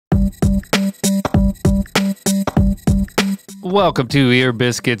Welcome to Ear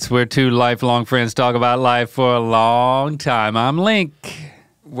Biscuits, where two lifelong friends talk about life for a long time. I'm Link.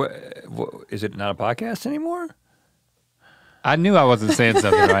 What, is it not a podcast anymore? I knew I wasn't saying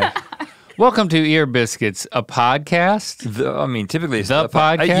something right. Welcome to Ear Biscuits, a podcast. Typically it's the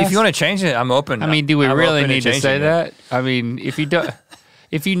podcast. If you want to change it, I'm open. I mean, do we really need to say that? I mean, if you don't,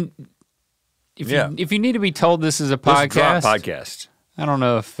 if you need to be told this is a podcast, podcast. I don't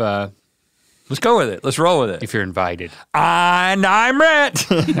know if. Let's go with it. Let's roll with it. If you're invited. And I'm Rhett.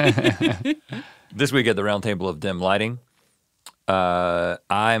 This week at the Round Table of Dim Lighting,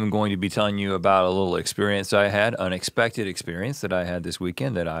 I'm going to be telling you about a little experience I had, unexpected experience that I had this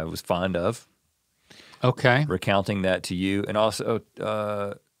weekend that I was fond of. Okay. Recounting that to you, and also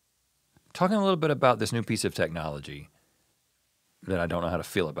talking a little bit about this new piece of technology that I don't know how to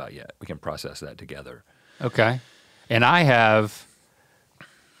feel about yet. We can process that together. Okay. And I have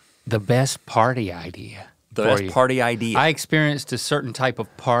the best party idea. The best party idea. I experienced a certain type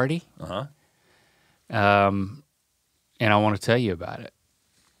of party. And I want to tell you about it.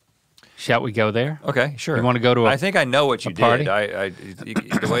 Shall we go there? Okay, sure. You want to go to I think I know what you party? did.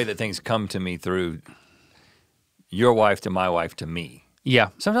 The way that things come to me through your wife to my wife to me. Yeah.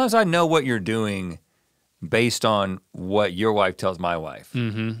 Sometimes I know what you're doing based on what your wife tells my wife.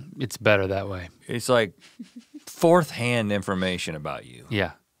 Mm-hmm. It's better that way. It's like fourth-hand information about you.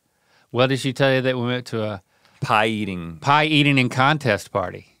 Yeah. Well, did she tell you that we went to a pie eating and contest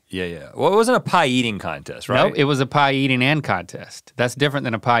party? Yeah. Well, it wasn't a pie eating contest, right? No, it was a pie eating and contest. That's different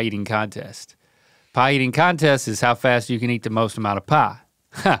than a pie eating contest. Pie eating contest is how fast you can eat the most amount of pie.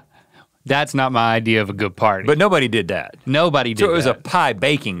 That's not my idea of a good party. But nobody did that. Nobody did that. So it was a pie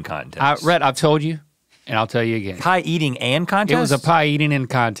baking contest. Rhett, I've told you, and I'll tell you again. Pie eating and contest? It was a pie eating and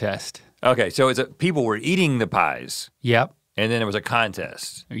contest. Okay, so people were eating the pies. Yep. And then there was a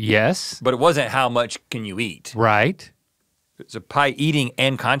contest. Yes. But it wasn't how much can you eat. Right. It's a pie eating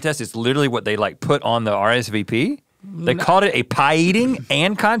and contest. It's literally what they like put on the RSVP. They called it a pie eating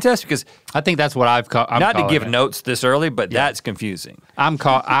and contest because I think that's what I've called. Not to give notes this early, but that's confusing.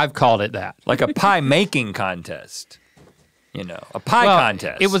 I've called it that. Like a pie making contest. You know, a pie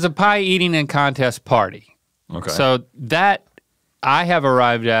contest. It was a pie eating and contest party. Okay. So that I have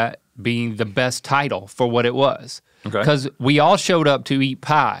arrived at being the best title for what it was. Okay. Because we all showed up to eat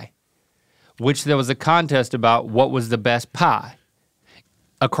pie, which there was a contest about what was the best pie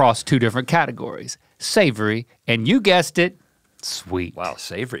across two different categories, savory, and you guessed it, sweet. Wow,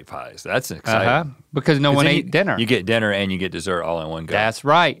 savory pies. That's exciting. Because no one ate dinner. You get dinner and you get dessert all in one go. That's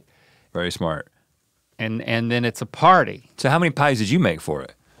right. Very smart. And then it's a party. So how many pies did you make for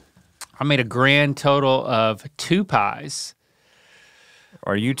it? I made a grand total of 2 pies.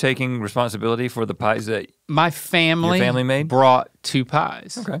 Are you taking responsibility for the pies that your family made? Brought 2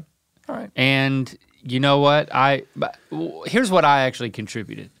 pies. Okay, all right. And you know what? Here's what I actually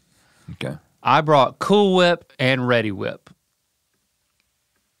contributed. Okay. I brought Cool Whip and Ready Whip.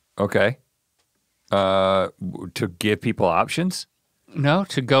 Okay. To give people options? No,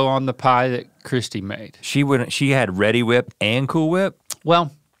 to go on the pie that Christy made. She had Ready Whip and Cool Whip?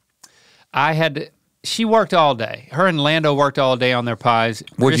 Well, she worked all day. Her and Lando worked all day on their pies.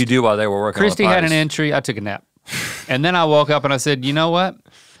 What'd you do while they were working on the pies? Christy had an entry, I took a nap. And then I woke up and I said, you know what?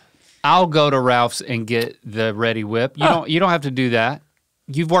 I'll go to Ralph's and get the Ready Whip. You don't have to do that.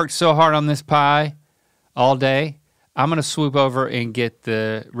 You've worked so hard on this pie all day. I'm gonna swoop over and get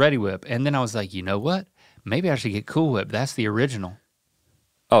the Ready Whip. And then I was like, you know what? Maybe I should get Cool Whip. That's the original.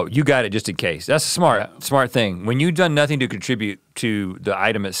 Oh, you got it just in case. That's a smart thing. When you've done nothing to contribute to the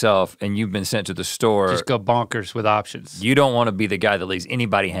item itself and you've been sent to the store. Just go bonkers with options. You don't want to be the guy that leaves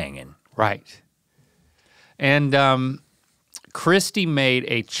anybody hanging. Right. And Christy made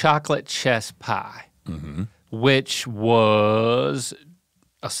a chocolate chess pie, which was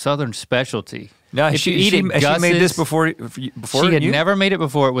a Southern specialty. Now, if you eat it, she made this before she had never made it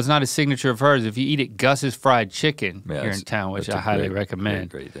before. It was not a signature of hers. If you eat it, Gus's Fried Chicken here in town, which I highly recommend.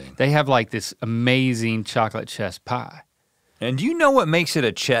 Great thing. They have like this amazing chocolate chess pie. And do you know what makes it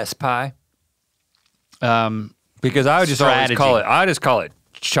a chess pie? Because I would just always call it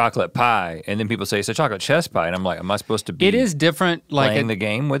chocolate pie, and then people say it's a chocolate chess pie, and I'm like, am I supposed to be? It is different, like playing the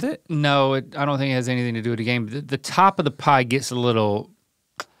game with it. No, I don't think it has anything to do with the game. The top of the pie gets a little.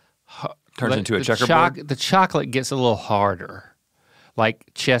 Turns into a checkerboard? The chocolate gets a little harder. Like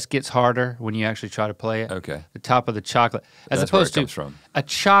chess gets harder when you actually try to play it. Okay. The top of the chocolate. As That's where opposed it comes to from. A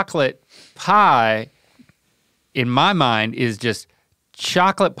chocolate pie, in my mind, is just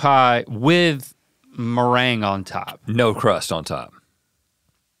chocolate pie with meringue on top. No crust on top.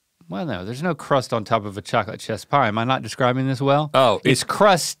 Well, no, there's no crust on top of a chocolate chess pie. Am I not describing this well? Oh, it's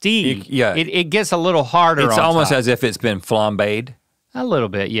crusty. Yeah. It gets a little harder It's on almost top. as if it's been flambéed. A little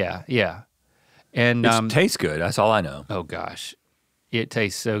bit, yeah. And it tastes good, that's all I know. Oh gosh, it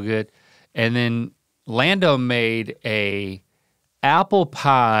tastes so good. And then Lando made a apple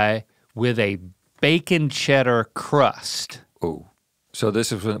pie with a bacon cheddar crust. Oh, so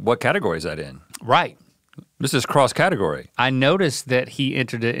this is, what category is that in? Right. This is cross-category. I noticed that he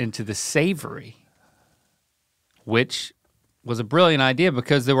entered it into the savory, which was a brilliant idea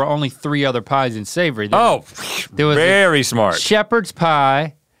because there were only 3 other pies in savory. There was very smart. Shepherd's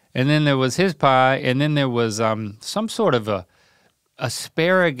pie, and then there was his pie, and then there was some sort of a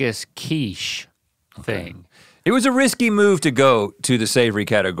asparagus quiche thing. It was a risky move to go to the savory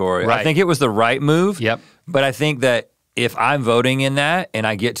category. Right. I think it was the right move. Yep. But I think that if I'm voting in that and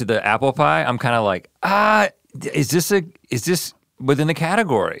I get to the apple pie, I'm kind of like, is this within the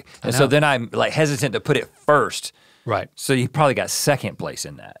category? And so then I'm like hesitant to put it first. Right. So you probably got second place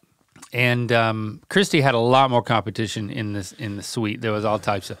in that. And Christy had a lot more competition in the suite. There was all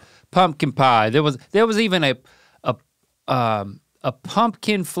types of pumpkin pie. There was even a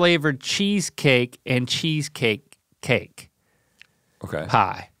pumpkin flavored cheesecake and cheesecake cake. Okay.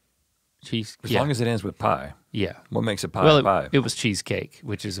 Pie. As long as it ends with pie. Yeah. What makes a pie well, a pie? It was cheesecake,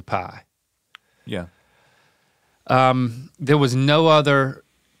 which is a pie. Yeah. There was no other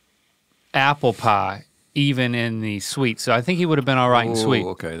apple pie even in the sweet, so I think he would have been all right in sweet.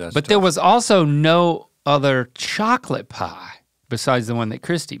 Okay, that's But tough. there was also no other chocolate pie besides the one that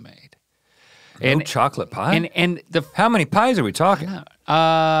Christy made. No chocolate pie? And the How many pies are we talking?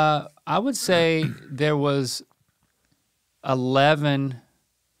 I would say there was 11.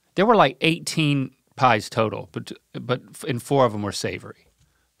 There were like 18 pies total, but and 4 of them were savory.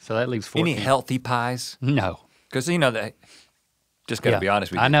 So that leaves 14. Any healthy pies? No. Because you know that. Just gotta be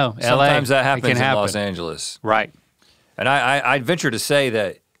honest with you. I know. Sometimes LA, that happens it can in Los happen. Angeles. Right. And I'd venture to say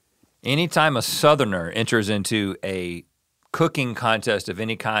that anytime a Southerner enters into a cooking contest of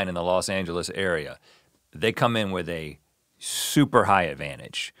any kind in the Los Angeles area, they come in with a super high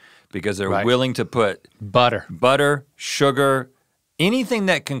advantage because they're willing to put butter, sugar, anything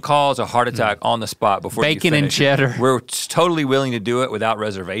that can cause a heart attack on the spot before bacon you and finish cheddar. We're totally willing to do it without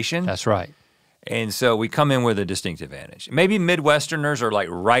reservation. That's right. And so we come in with a distinct advantage. Maybe Midwesterners are like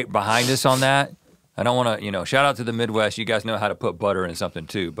right behind us on that. I don't want to, shout out to the Midwest. You guys know how to put butter in something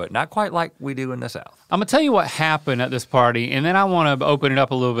too, but not quite like we do in the South. I'm gonna tell you what happened at this party, and then I want to open it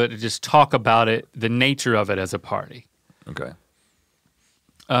up a little bit to just talk about it, the nature of it as a party. Okay.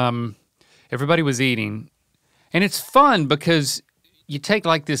 Everybody was eating, and it's fun because you take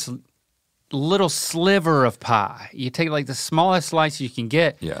like this little sliver of pie. You take like the smallest slice you can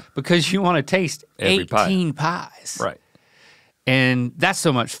get because you want to taste Every 18 pies. Right. And that's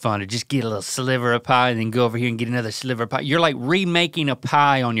so much fun to just get a little sliver of pie and then go over here and get another sliver of pie. You're like remaking a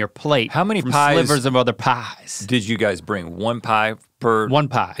pie on your plate. How many from pies slivers of other pies? Did you guys bring? 1 pie per 1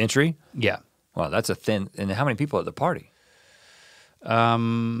 pie entry? Yeah. Wow, that's a thin. And how many people at the party?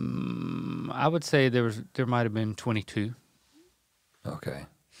 I would say there might have been 22. Okay.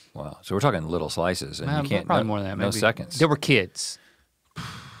 Wow. So we're talking little slices, and you can't probably more than that. No Maybe. seconds. There were kids.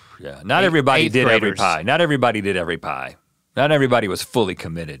 Yeah. Not everybody eighth did every graders. pie. Not everybody did every pie. Not everybody was fully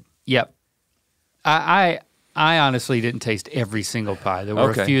committed. Yep. I honestly didn't taste every single pie. There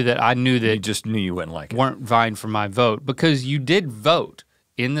were a few that I knew You that just knew you wouldn't like it. weren't vying for my vote because you did vote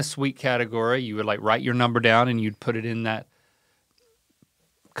in the sweet category. You would like write your number down and you'd put it in that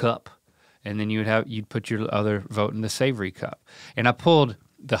cup, and then you'd put your other vote in the savory cup. And I pulled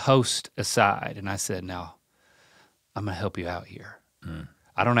the host aside and I said, "Now, I'm gonna help you out here.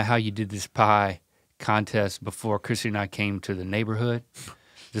 I don't know how you did this pie contest before Chrissy and I came to the neighborhood.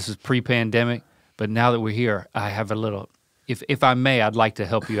 This is pre-pandemic, but now that we're here, I have a little, if I may, I'd like to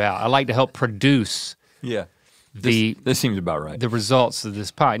help you out. I'd like to help produce This seems about right. the results of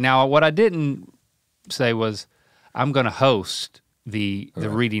this pie." Now, what I didn't say was I'm gonna host the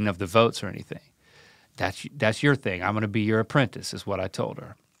reading of the votes or anything. That's your thing. I'm gonna be your apprentice is what I told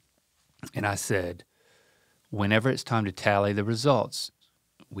her. And I said, whenever it's time to tally the results,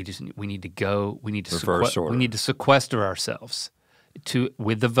 we need to go, we need to sequester ourselves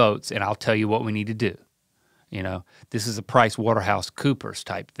with the votes, and I'll tell you what we need to do. This is a Price Waterhouse Coopers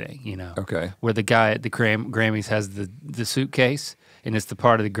type thing, Okay. where the guy at the Grammys has the suitcase, and it's the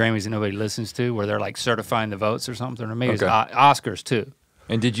part of the Grammys that nobody listens to, where they're like certifying the votes or something, or maybe it's Oscars too.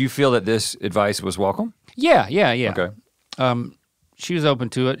 And did you feel that this advice was welcome? Yeah. Okay. She was open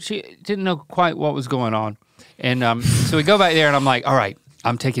to it. She didn't know quite what was going on. And so we go back there, and I'm like, all right,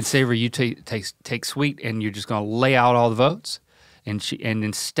 I'm taking savory, you take sweet, and you're just going to lay out all the votes. and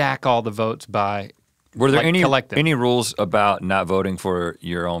then stack all the votes by. Were there collect them. any rules about not voting for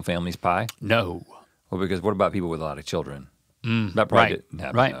your own family's pie? No. Well, because what about people with a lot of children? That probably Right. didn't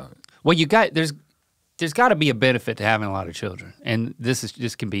happen. Right. No. Well, there's got to be a benefit to having a lot of children, and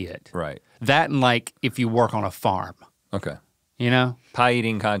this can be it. Right. That and like if you work on a farm, Okay. you know. Pie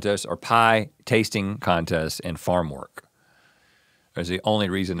eating contests or pie tasting contests and farm work is the only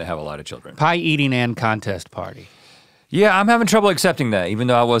reason to have a lot of children. Pie eating and contest party. Yeah, I'm having trouble accepting that, even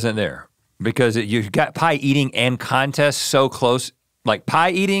though I wasn't there, because you got pie eating and contest so close, like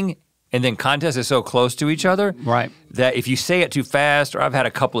pie eating and then contest is so close to each other, Right. that if you say it too fast or I've had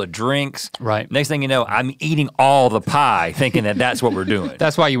a couple of drinks, Right. next thing you know, I'm eating all the pie thinking that that's what we're doing.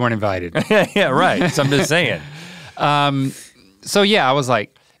 That's why you weren't invited. Yeah, right. So I'm just saying. So yeah, I was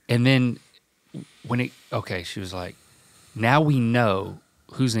like, and then she was like, now we know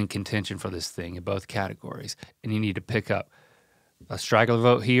who's in contention for this thing in both categories, and you need to pick up a straggler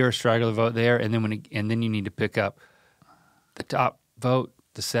vote here, a straggler vote there, and then you need to pick up the top vote,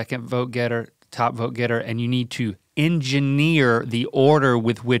 the second vote getter, top vote getter, and you need to engineer the order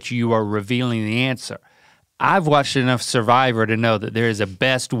with which you are revealing the answer. I've watched enough Survivor to know that there is a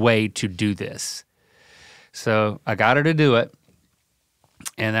best way to do this. So I got her to do it,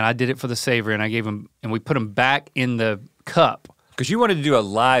 and then I did it for the savory, and I gave them, and we put them back in the cup. Because you wanted to do a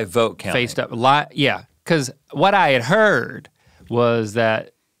live vote count. Faced up, yeah, because what I had heard was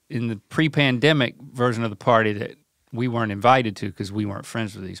that in the pre-pandemic version of the party that we weren't invited to because we weren't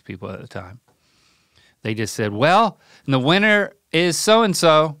friends with these people at the time, they just said, well, and the winner is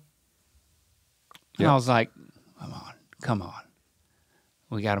so-and-so. And I was like, come on.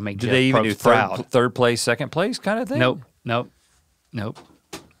 We got to make Did Jeff they even do Probst proud. third place, second place kind of thing? Nope.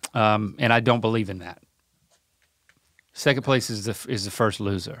 And I don't believe in that. Second place is the first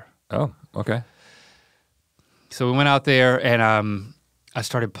loser. Oh, okay. So we went out there and I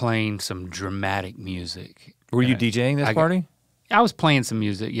started playing some dramatic music. Were you DJing this party? I was playing some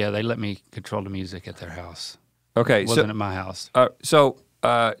music. Yeah, they let me control the music at their house. Okay, It wasn't at my house.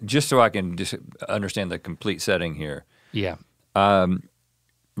 Just so I can just understand the complete setting here. Yeah. At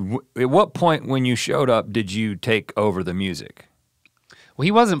what point when you showed up did you take over the music? Well,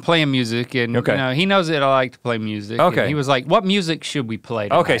 he wasn't playing music, and he knows that I like to play music. Okay. And he was like, what music should we play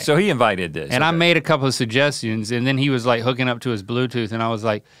tonight? Okay, so he invited this. And I made a couple of suggestions, and then he was like hooking up to his Bluetooth, and I was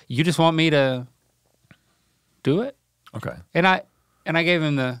like, you just want me to do it? Okay. And I gave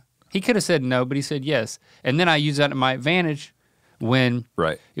him he could have said no, but he said yes. And then I used that to my advantage when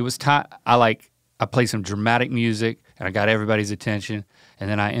it was time. I played some dramatic music, and I got everybody's attention, and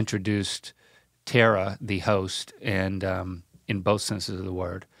then I introduced Tara, the host, and in both senses of the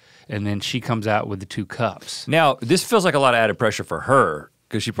word. And then she comes out with the 2 cups. Now, this feels like a lot of added pressure for her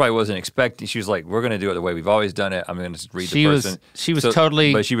because she probably wasn't expecting. She was like, we're going to do it the way we've always done it. I'm going to read the person. She was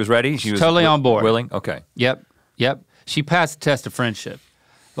totally. But she was ready? She was totally on board. Willing? Okay. Yep. She passed the test of friendship.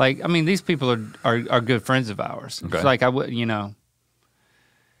 Like, I mean, these people are good friends of ours. Okay. It's like,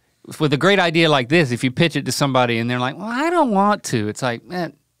 with a great idea like this, if you pitch it to somebody and they're like, well, I don't want to. It's like,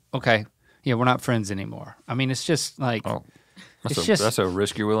 man, okay. Yeah, we're not friends anymore. I mean, it's just like. Oh. That's a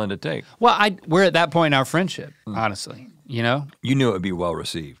risk you're willing to take. Well, we're at that point in our friendship, honestly, You knew it would be well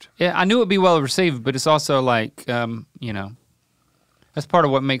received. Yeah, I knew it would be well received, but it's also like, that's part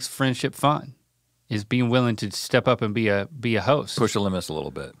of what makes friendship fun, is being willing to step up and be a host. Push the limits a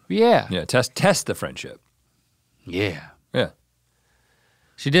little bit. Yeah. Yeah, test the friendship. Yeah. Yeah.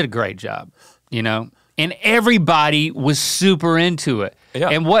 She did a great job, and everybody was super into it. Yeah.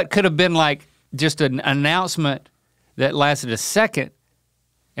 And what could have been like just an announcement that lasted a second,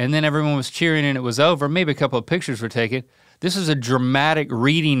 and then everyone was cheering and it was over, maybe a couple of pictures were taken. This is a dramatic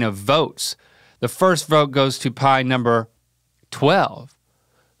reading of votes. The first vote goes to pie number 12.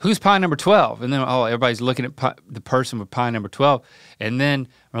 Who's pie number 12? And then, everybody's looking at the person with pie number 12. And then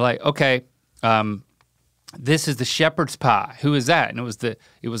we're like, okay, this is the shepherd's pie. Who is that? And it was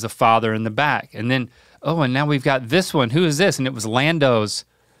the father in the back. And then, and now we've got this one. Who is this? And it was Lando's.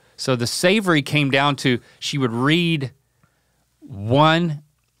 So the savory came down to, she would read one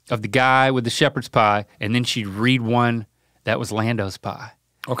of the guy with the shepherd's pie, and then she'd read one that was Lando's pie.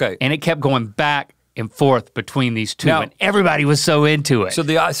 Okay. And it kept going back and forth between these two, Now, and everybody was so into it. So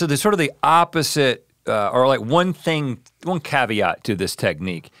the sort of the opposite, or like one caveat to this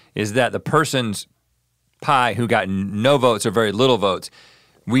technique is that the person's pie who got no votes or very little votes,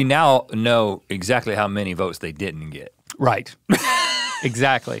 we now know exactly how many votes they didn't get. Right.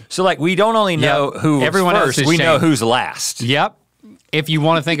 Exactly. So like we don't only know who was Everyone else first, is we know shamed. who's last. Yep. If you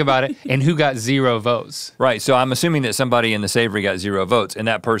want to think about it, and who got 0 votes. Right, so I'm assuming that somebody in the savory got 0 votes, and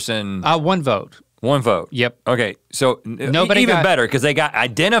that person... 1 vote. 1 vote. Yep. Okay, so Nobody even got- better because they got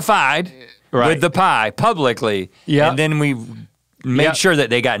identified Right. with the pie publicly, Yep. and then we made Yep. sure that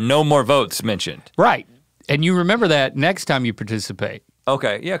they got no more votes mentioned. Right. And you remember that next time you participate.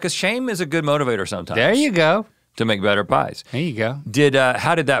 Okay, yeah, because shame is a good motivator sometimes. There you go. To make better pies. There you go.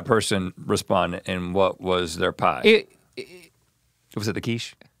 How did that person respond, and what was their pie? Was it the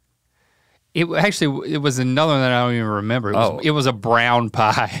quiche? It was another one that I don't even remember. It was a brown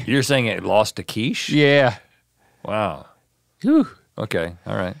pie. You're saying it lost to quiche? Yeah. Wow. Whew. Okay,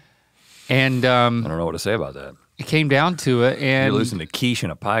 all right. And I don't know what to say about that. it came down to it, and You're losing to quiche in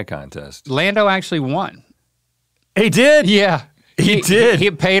a pie contest. Lando actually won. He did? Yeah. He did.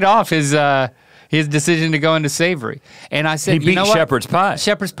 He paid off his decision to go into savory. And I said, He beat you know what? shepherd's pie.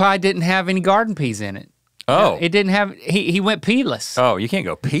 Shepherd's pie didn't have any garden peas in it. Oh. It didn't have, he went peeless. Oh, you can't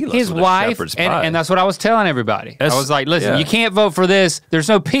go peeless His with a wife, shepherd's pie. and that's what I was telling everybody. I was like, listen, yeah. you can't vote for this. There's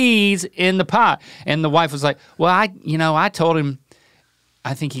no peas in the pie. And the wife was like, well, I told him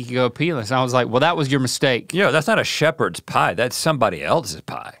I think he could go peeless. And I was like, well, that was your mistake. Yeah, that's not a shepherd's pie. That's somebody else's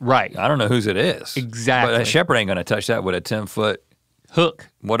pie. Right. I don't know whose it is. Exactly. But a shepherd ain't gonna touch that with a 10-foot Hook.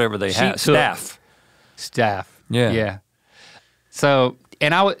 whatever they have. Sheep's hook. Staff. Staff. Yeah. Yeah. So,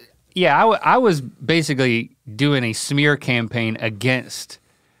 and I was basically doing a smear campaign against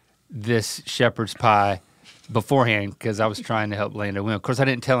this shepherd's pie beforehand because I was trying to help Lando win. Of course, I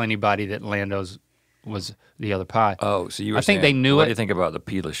didn't tell anybody that Lando's was the other pie. Oh, so you were I think saying, they knew what it. do you think about the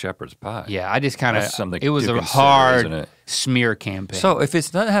peeless shepherd's pie? Yeah, I just kind of, That's something it was to a consider, hard isn't it? smear campaign. So if it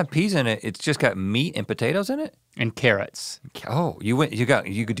doesn't have peas in it, it's just got meat and potatoes in it? And carrots. Oh, you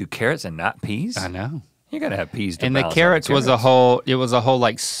could do carrots and not peas? I know. You gotta have peas to And the balance out carrots was a carrots. whole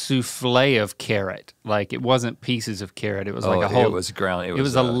like souffle of carrot. Like it wasn't pieces of carrot. It was like a whole. It was ground. It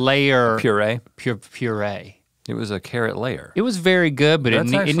was a layer. puree. Puree. It was a carrot layer. It was very good, but it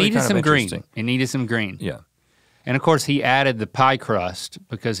That's actually needed kind of some green. interesting. It needed some green. Yeah. And of course, he added the pie crust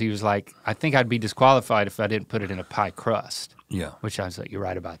because he was like, I think I'd be disqualified if I didn't put it in a pie crust. Yeah. Which I was like, you're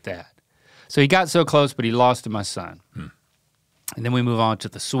right about that. So he got so close, but he lost to my son. And then we move on to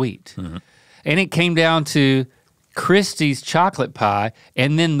the sweet. And it came down to Christy's chocolate pie,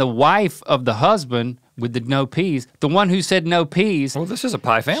 and then the wife of the husband with the no peas, the one who said no peas, Well, this is a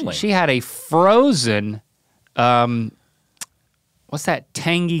pie family. she had a frozen, what's that,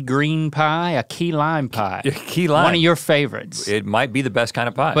 tangy green pie? A key lime pie. Key lime. One of your favorites. It might be the best kind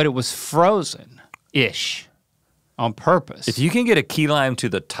of pie. But it was frozen-ish on purpose. if you can get a key lime to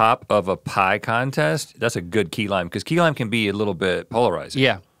the top of a pie contest, that's a good key lime because key lime can be a little bit polarizing.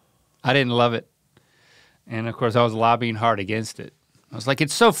 Yeah, I didn't love it. And of course, I was lobbying hard against it. I was like,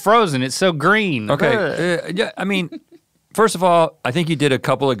 it's so frozen, it's so green. Okay. Ugh. Yeah. I mean, first of all, I think you did a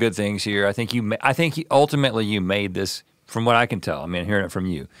couple of good things here. I think ultimately you made this, from what I can tell. I mean, hearing it from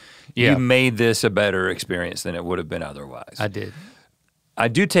you, Yeah. you made this a better experience than it would have been otherwise. I did. I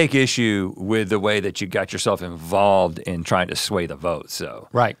do take issue with the way that you got yourself involved in trying to sway the vote.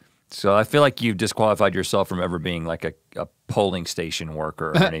 Right. So I feel like you've disqualified yourself from ever being like a polling station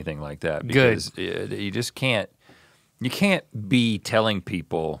worker or anything like that. Because you just can't. You can't be telling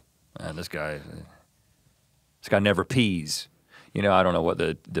people, this guy never pees. You know, I don't know what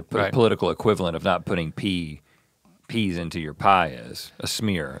the Right. political equivalent of not putting peas into your pie is. A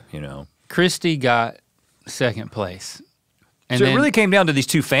smear, you know. Christy got second place. And So then, it really came down to these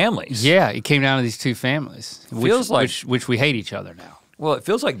two families. yeah, it came down to these two families, Feels like- which we hate each other now. Well, it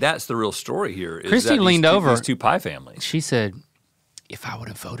feels like that's the real story here. Is Christy that these leaned two- over. These two pie families. She said, if I would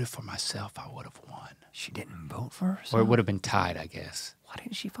have voted for myself, I would have won. She didn't vote for herself? Or it would have been tied, I guess. Why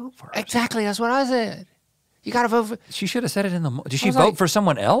didn't she vote for herself? Exactly, that's what I said. You gotta vote for, She should have said it in the. Did she was vote like- for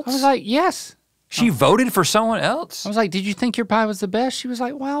someone else? I was like, yes. she voted for someone else. I was like, did you think your pie was the best? She was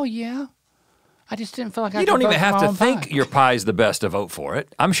like, well, yeah. I just didn't feel like I You could don't vote even for have my to own think pie. your pie's the best to vote for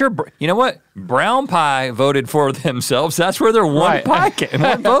it. I'm sure. You know what? Brown pie voted for themselves. That's where their one Right.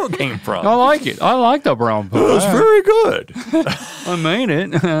 one vote came from. I like it. I like the brown pie. It's very good. I made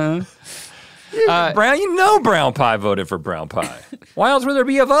it. Brown pie voted for brown pie. Why else would there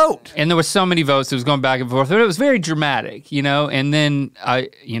be a vote? And there were so many votes. It was going back and forth. But it was very dramatic, you know. And then I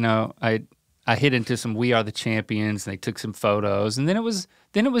hit into some "We Are the Champions." And they took some photos, and then it was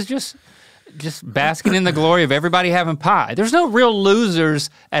just basking in the glory of everybody having pie. There's no real losers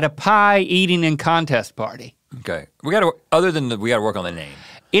at a pie eating and contest party. Okay, we got to. Other than we got to work on the name.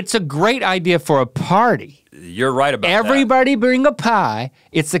 It's a great idea for a party. You're right about that. Everybody bring a pie.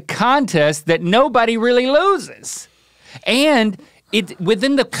 It's a contest that nobody really loses. And it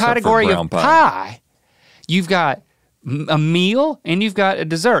within the category brown of pie. pie, you've got a meal and you've got a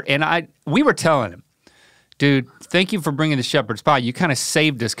dessert. And we were telling him, Dude, thank you for bringing the shepherd's pie. You kind of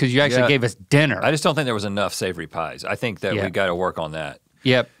saved us because you actually gave us dinner. I just don't think there was enough savory pies. I think that we got to work on that.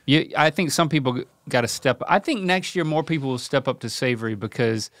 Yep. I think some people got to step up. I think next year more people will step up to savory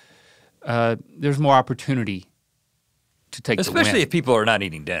because there's more opportunity to take the win. Especially if people are not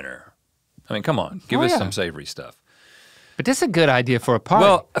eating dinner. I mean, come on, give us some savory stuff. But that's a good idea for a party.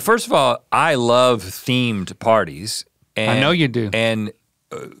 Well, first of all, I love themed parties. And, I know you do. And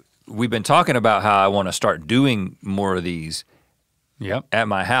we've been talking about how I want to start doing more of these at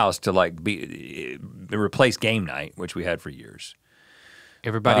my house to like replace game night, which we had for years.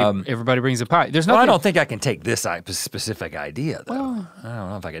 Everybody brings a pie. There's nothing. Well, I don't think I can take this specific idea though. Well, I don't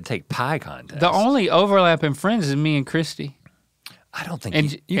know if I can take pie contest. The only overlap in friends is me and Christy. I don't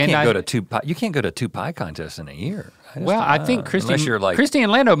think you can't go to two pie. You can't go to two pie contests in a year. I think Christy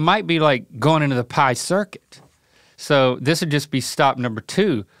and Lando might be like going into the pie circuit. So this would just be stop number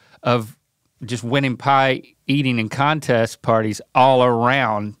 2 of just winning pie eating and contest parties all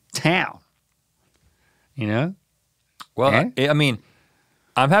around town. You know? Well, I mean,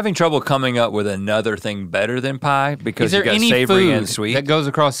 I'm having trouble coming up with another thing better than pie because you got savory and sweet. That goes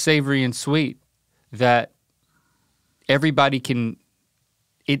across savory and sweet that everybody can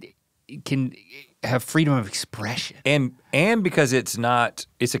have freedom of expression. And because it's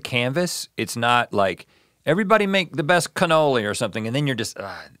a canvas, it's not like everybody make the best cannoli or something, and then you're just,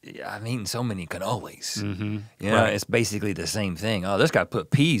 I'm eating so many cannolis. Mm-hmm. You know, it's basically the same thing. Oh, this guy put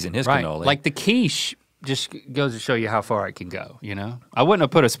peas in his cannoli. Like the quiche just goes to show you how far it can go, you know? I wouldn't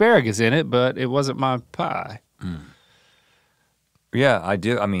have put asparagus in it, but it wasn't my pie. Mm. Yeah, I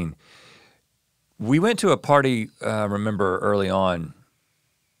do. I mean, we went to a party, remember early on,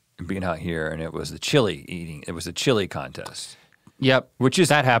 being out here, and it was the chili eating. It was a chili contest. Yep,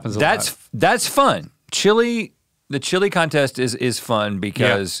 that happens a lot. That's fun. The chili contest is fun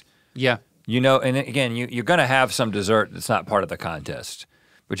because you know, and again, you're gonna have some dessert that's not part of the contest,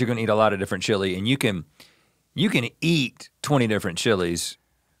 but you're gonna eat a lot of different chili, and you can eat 20 different chilies.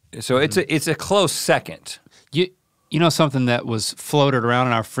 So it's a close second. You know something that was floated around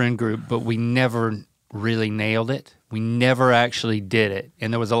in our friend group, but we never really nailed it. We never actually did it.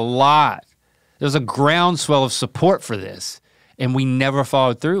 And there was a groundswell of support for this, and we never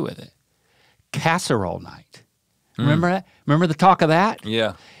followed through with it. Casserole night. Remember that? Remember the talk of that?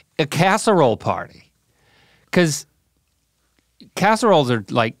 Yeah. A casserole party. Because casseroles are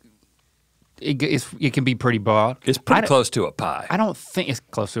like, it can be pretty broad. It's pretty close to a pie. I don't think it's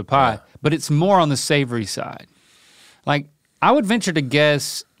close to a pie, but it's more on the savory side. Like, I would venture to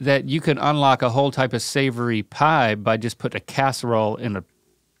guess that you can unlock a whole type of savory pie by just putting a casserole in a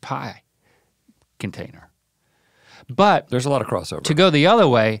pie container. But there's a lot of crossover. To go the other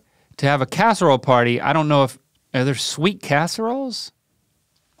way, to have a casserole party, I don't know are there sweet casseroles?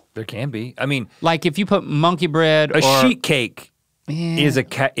 There can be. I mean, like if you put monkey bread or sheet cake is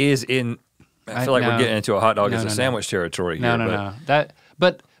in. I feel like we're getting into a hot dog as a sandwich territory here. No.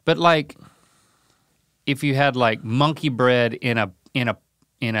 But like, if you had like monkey bread in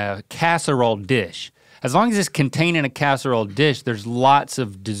a casserole dish, as long as it's contained in a casserole dish, there's lots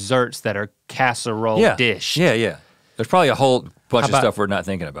of desserts that are casserole dish. Yeah. There's probably a whole bunch of stuff we're not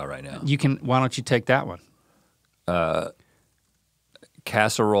thinking about right now. Why don't you take that one?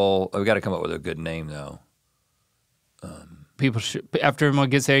 Casserole. We got to come up with a good name though. People should, after everyone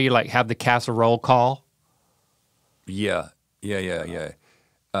gets there, you like have the casserole call. Yeah.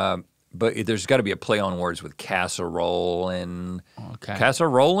 But there's got to be a play on words with casserole and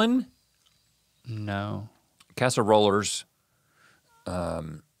casserolin. No. Casserolers.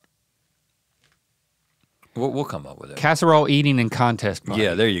 We'll come up with it. Casserole eating and contest party.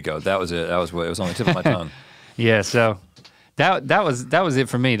 Yeah, there you go. That was it. It was on the tip of my tongue. Yeah, so that was it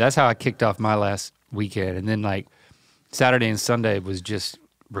for me. That's how I kicked off my last weekend, and then like Saturday and Sunday was just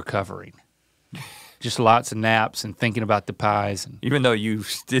recovering. Just lots of naps and thinking about the pies. And even though you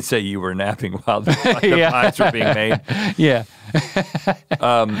did say you were napping while the pies were being made. Yeah.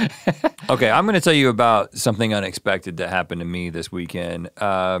 Okay, I'm going to tell you about something unexpected that happened to me this weekend.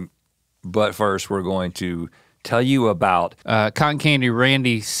 But first, we're going to tell you about Cotton Candy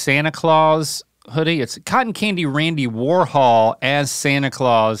Randy Santa Claus hoodie. It's Cotton Candy Randy Warhol as Santa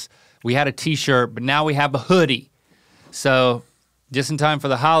Claus. We had a t-shirt, but now we have a hoodie. So just in time for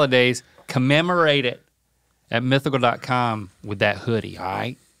the holidays, commemorate it at mythical.com with that hoodie, all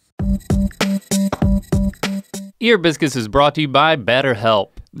right? Ear Biscuits is brought to you by BetterHelp.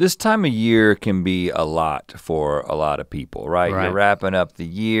 This time of year can be a lot for a lot of people, right? You're wrapping up the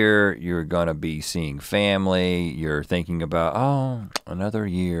year, you're gonna be seeing family, you're thinking about, another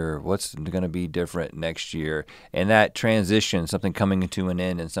year, what's gonna be different next year? And that transition, something coming to an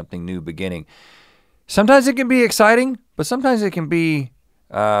end and something new beginning. Sometimes it can be exciting, but sometimes it can be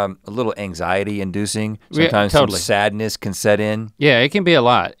a little anxiety-inducing. Sometimes totally. some sadness can set in. Yeah, it can be a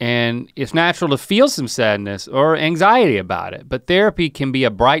lot. And it's natural to feel some sadness or anxiety about it. But therapy can be a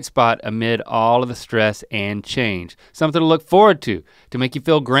bright spot amid all of the stress and change. Something to look forward to make you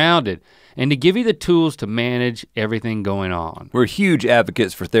feel grounded, and to give you the tools to manage everything going on. We're huge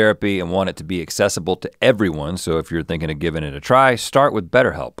advocates for therapy and want it to be accessible to everyone. So if you're thinking of giving it a try, start with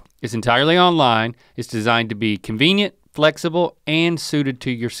BetterHelp. It's entirely online. It's designed to be convenient, flexible, and suited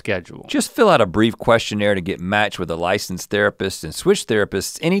to your schedule. Just fill out a brief questionnaire to get matched with a licensed therapist and switch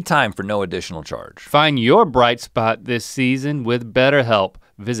therapists anytime for no additional charge. Find your bright spot this season with BetterHelp.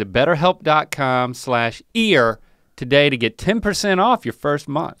 Visit betterhelp.com/ear today to get 10% off your first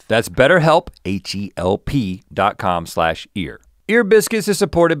month. That's BetterHelp, HELP.com/ear. Ear Biscuits is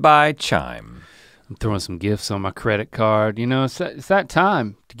supported by Chime. I'm throwing some gifts on my credit card. You know, it's that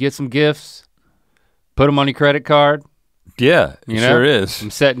time to get some gifts, put them on your credit card. Yeah, it sure is. I'm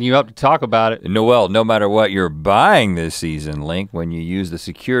setting you up to talk about it. Noel, no matter what you're buying this season, Link, when you use the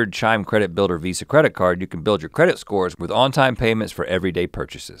secured Chime Credit Builder Visa credit card, you can build your credit scores with on-time payments for everyday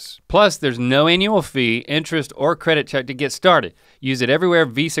purchases. Plus, there's no annual fee, interest, or credit check to get started. Use it everywhere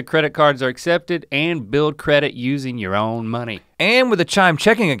Visa credit cards are accepted and build credit using your own money. And with a Chime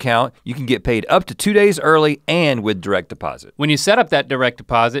checking account, you can get paid up to 2 days early and with direct deposit. When you set up that direct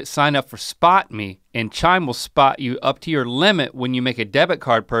deposit, sign up for Spot Me, and Chime will spot you up to your limit when you make a debit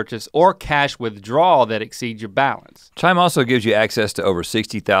card purchase or cash withdrawal that exceeds your balance. Chime also gives you access to over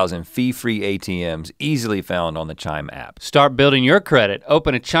 60,000 fee-free ATMs easily found on the Chime app. Start building your credit.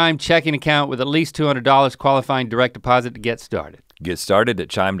 Open a Chime checking account with at least $200 qualifying direct deposit to get started. Get started at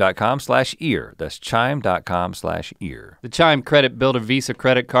chime.com/ear. That's chime.com/ear. The Chime Credit Builder Visa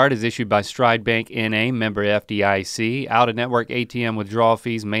credit card is issued by Stride Bank N.A., member FDIC. Out-of-network ATM withdrawal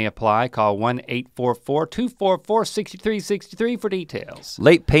fees may apply. Call 1-844-244-6363 for details.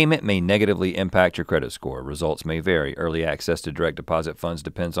 Late payment may negatively impact your credit score. Results may vary. Early access to direct deposit funds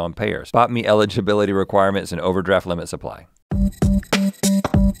depends on payer. Spot Me eligibility requirements and overdraft limits apply.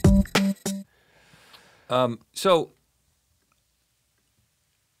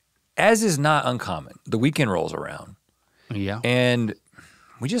 As is not uncommon, the weekend rolls around. Yeah. And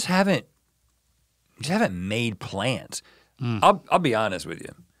we just haven't made plans. I'll be honest with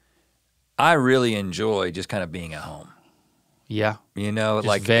you. I really enjoy just kind of being at home. Yeah. You know, just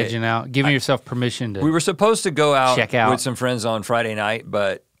like vegging out, giving yourself permission to We were supposed to go out check out with some friends on Friday night,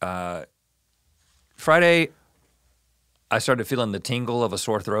 but Friday I started feeling the tingle of a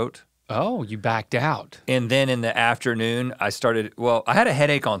sore throat. Oh, you backed out. And then in the afternoon, I had a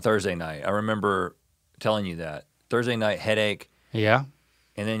headache on Thursday night. I remember telling you that. Thursday night headache. Yeah.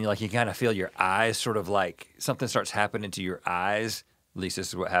 And then you kind of feel your eyes sort of like, something starts happening to your eyes. At least this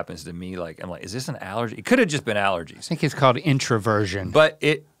is what happens to me. Like, I'm like, is this an allergy? It could have just been allergies. I think it's called introversion. But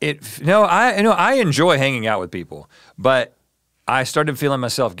I enjoy hanging out with people. But I started feeling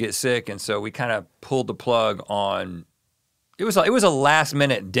myself get sick, and so we kind of pulled the plug on. It was a last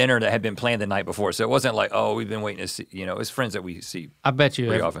minute dinner that had been planned the night before, so it wasn't like, oh, we've been waiting to see. You know, it's friends that we see. I bet you.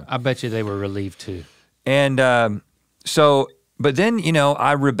 Pretty often. I bet you they were relieved too. And but then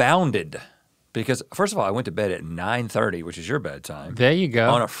I rebounded because first of all, I went to bed at 9:30, which is your bedtime. There you go.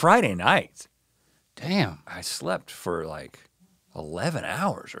 On a Friday night. Damn. I slept for like 11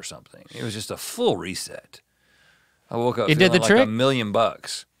 hours or something. It was just a full reset. I woke up feeling like $1 million.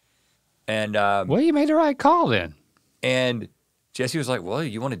 And well, you made the right call then. And Jesse was like, well,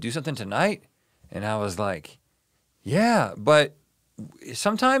 you want to do something tonight? And I was like, yeah, but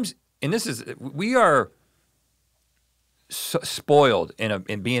sometimes, and we are so spoiled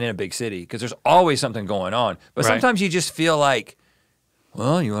in being in a big city because there's always something going on. But sometimes you just feel like,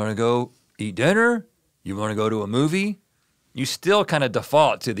 well, you want to go eat dinner? You want to go to a movie? You still kind of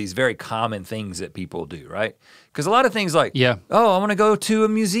default to these very common things that people do, right? Because a lot of things like, oh, I want to go to a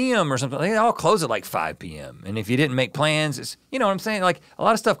museum or something, they all close at like 5 p.m. And if you didn't make plans, it's, you know what I'm saying? Like a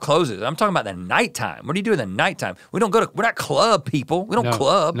lot of stuff closes. I'm talking about the nighttime. What do you do in the nighttime? We're not club people. We don't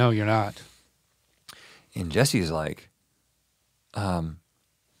club. No, you're not. And Jesse's like,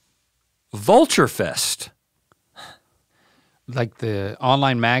 Vulture Fest. Like the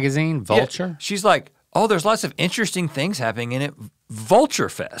online magazine, Vulture? Yeah. She's like, oh, there's lots of interesting things happening in it. Vulture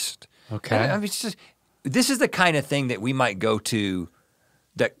Fest. Okay. I mean, this is the kind of thing that we might go to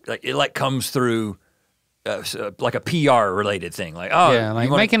that it comes through like a PR related thing. Like, oh, yeah, like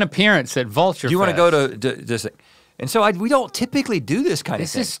make an appearance at Vulture Fest. Do you want to go to this thing? And so we don't typically do this kind of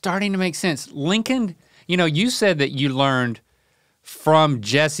thing. This is starting to make sense. Lincoln, you said that you learned from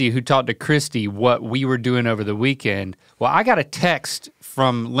Jesse, who talked to Christy, what we were doing over the weekend. Well, I got a text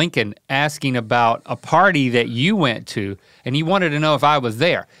from Lincoln asking about a party that you went to, and he wanted to know if I was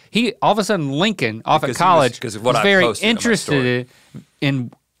there. He all of a sudden, Lincoln, off at college, was very interested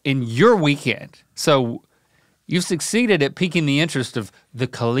in your weekend. So you've succeeded at piquing the interest of the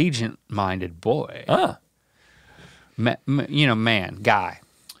collegiate-minded boy. Man, guy.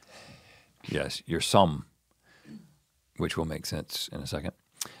 Yes, your some, which will make sense in a second.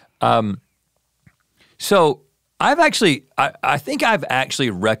 So I've actually, I think I've actually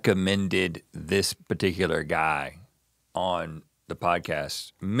recommended this particular guy on the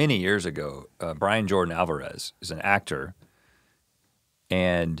podcast many years ago. Brian Jordan Alvarez is an actor,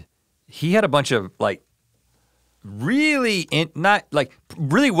 and he had a bunch of really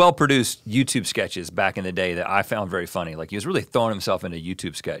well produced YouTube sketches back in the day that I found very funny. Like he was really throwing himself into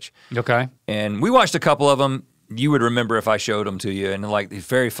YouTube sketch. Okay. And we watched a couple of them. You would remember if I showed them to you, and he's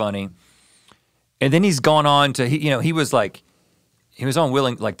very funny. And then he's gone on to he was on the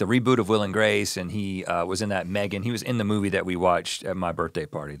reboot of Will and Grace, and he was in that Megan. He was in the movie that we watched at my birthday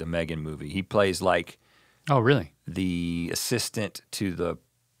party, the Megan movie. He plays oh really, the assistant to the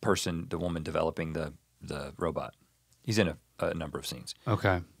woman developing the robot. He's in a number of scenes.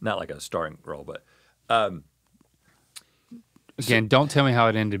 Okay. Not like a starring role, but again, don't tell me how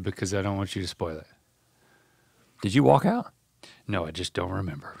it ended because I don't want you to spoil it. Did you walk out? No, I just don't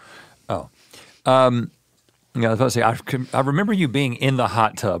remember. Oh. I was about to say, I remember you being in the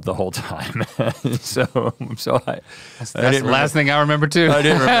hot tub the whole time. That's the last thing I remember too. I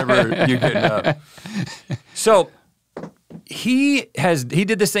didn't remember you getting up. So he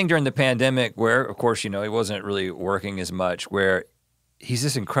did this thing during the pandemic where, of course, he wasn't really working as much, where he's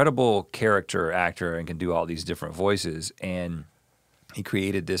this incredible character actor and can do all these different voices. And he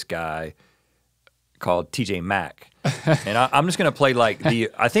created this guy called TJ Maxx. And I'm just gonna play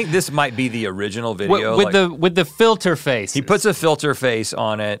I think this might be the original video. With the filter face. He puts a filter face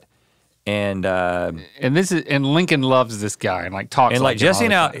on it, and Lincoln loves this guy and talks and Jesse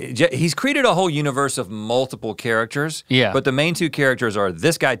now he's created a whole universe of multiple characters. Yeah. But the main two characters are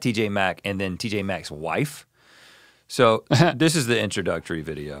this guy TJ Maxx and then TJ Maxx's wife. So this is the introductory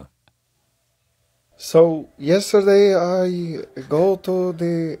video. So yesterday I go to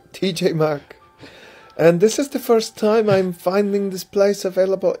the TJ Maxx. And this is the first time I'm finding this place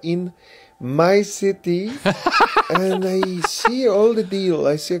available in my city. And I see all the deal.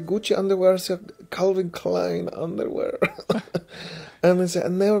 I see a Gucci underwear, I see a Calvin Klein underwear. And I say,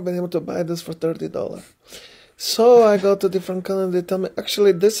 I've never been able to buy this for $30. So I go to different companies. They tell me,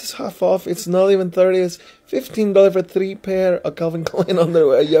 actually, this is half off. It's not even 30. It's $15 for 3 pair of Calvin Klein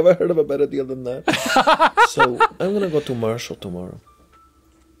underwear. You ever heard of a better deal than that? So I'm going to go to Marshall tomorrow.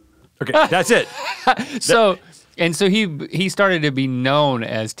 Okay, that's it. So he started to be known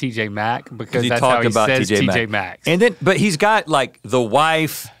as TJ Maxx because that's how he says TJ Maxx. And then, but he's got the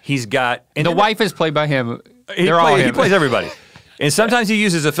wife. He's got the wife is played by him. He plays everybody. And sometimes he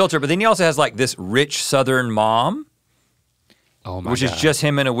uses a filter, but then he also has this rich Southern mom. Oh my Which God. Is just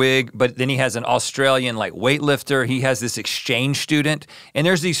him in a wig, but then he has an Australian weightlifter. He has this exchange student, and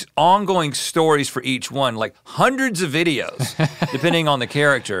there's these ongoing stories for each one, hundreds of videos, depending on the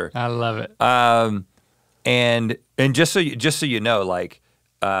character. I love it. And just so you know,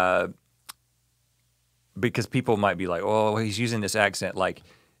 because people might be like, oh, he's using this accent.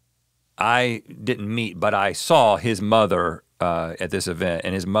 I didn't meet, but I saw his mother at this event,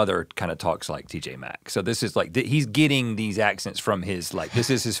 and his mother kind of talks like TJ Maxx. So this is he's getting these accents from his this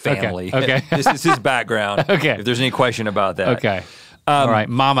is his family. Okay. This is his background. Okay. If there's any question about that. Okay. All right.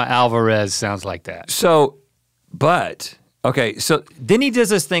 Mama Alvarez sounds like that. So, so then he does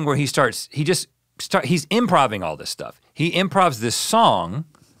this thing where he's improving all this stuff. He improvs this song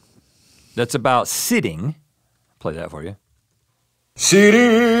that's about sitting. Play that for you.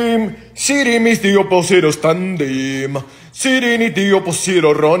 Sitting is the opposite of standing. Sitting is the opposite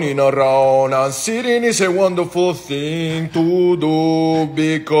of running around. And sitting is a wonderful thing to do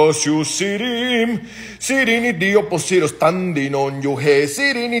because you sitting. Sitting is the opposite of standing on your head.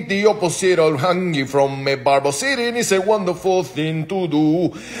 Sitting is the opposite of hanging from a bar. But sitting is a wonderful thing to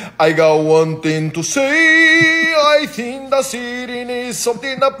do. I got one thing to say. I think that sitting is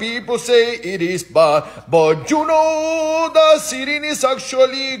something that people say it is bad. But you know that sitting is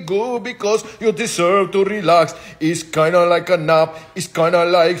actually good because you deserve to relax. It's kind of like a nap. It's kind of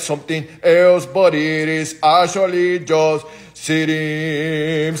like something else. But it is actually just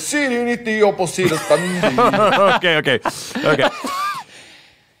sitting. Sitting is the opposite of standing. Okay.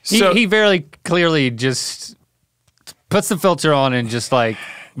 So, he very clearly just puts the filter on and just makes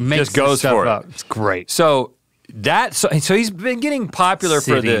just goes stuff for up. It. It's great. So so he's been getting popular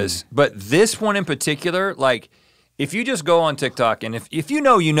for this, but this one in particular, like, if you just go on TikTok and if you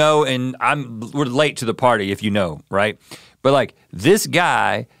know, you know, and we're late to the party if you know, right? But like this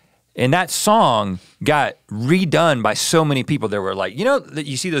guy and that song got redone by so many people. There were like, you know,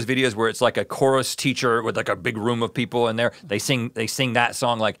 you see those videos where it's like a chorus teacher with like a big room of people in there. They sing that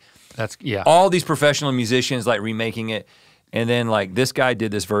song like all these professional musicians like remaking it. And then like this guy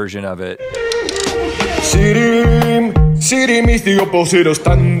did this version of it. Sirim is the opposite of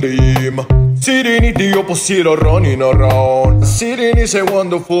tandem. Sirin is the opposite of running around. Sirin is a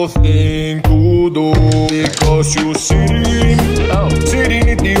wonderful thing to do because you Sirin. Sirin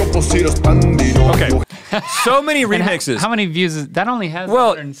is the opposite of standing. Okay. So many remixes. How many views is that? Only has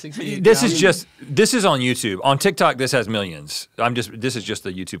 160. This is on YouTube. On TikTok, this has millions. This is just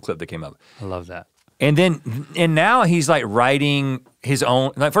the YouTube clip that came up. I love that. And now he's like writing his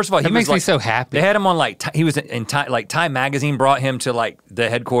own. Like first of all, that makes me so happy. They had him on like he was in Time Magazine brought him to like the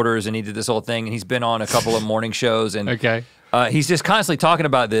headquarters and he did this whole thing and he's been on a couple of morning shows and he's just constantly talking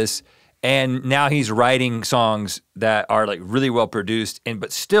about this and now he's writing songs that are like really well produced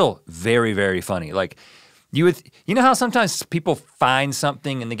but still very, very funny. Like you know how sometimes people find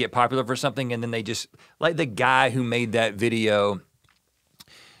something and they get popular for something and then they just like the guy who made that video.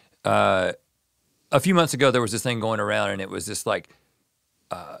 A few months ago, there was this thing going around, and it was this like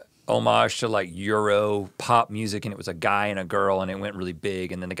homage to like Euro pop music, and it was a guy and a girl, and it went really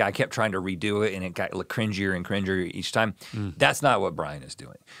big. And then the guy kept trying to redo it, and it got cringier and cringier each time. That's not what Brian is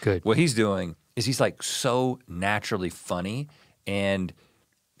doing. Good. What he's doing is he's like so naturally funny, and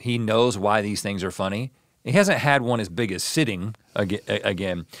he knows why these things are funny. He hasn't had one as big as Sitting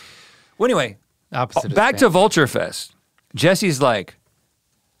again. Well, anyway, back to Vulture Fest. Jesse's like,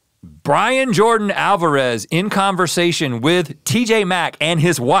 Brian Jordan Alvarez in conversation with TJ Maxx and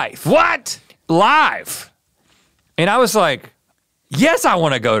his wife. What? Live. And I was like, yes, I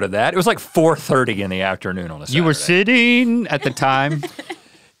want to go to that. It was like 4:30 in the afternoon on a Saturday. You were sitting at the time.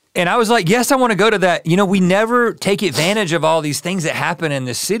 And I was like, yes, I want to go to that. You know, we never take advantage of all these things that happen in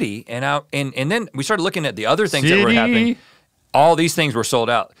this city. And then we started looking at the other things that were happening. All these things were sold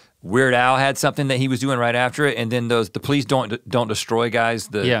out. Weird Al had something that he was doing right after it, and then the Please Don't Destroy guys,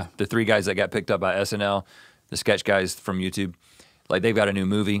 the three guys that got picked up by SNL, the sketch guys from YouTube, like they've got a new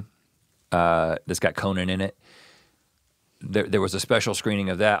movie that's got Conan in it. There was a special screening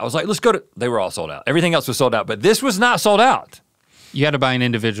of that. I was like, let's go to. They were all sold out. Everything else was sold out, but this was not sold out. You had to buy an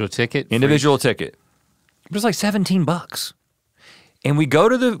individual ticket. Individual ticket. It was like $17. And we go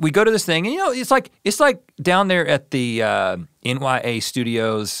to this thing, and you know, it's like down there at the NYA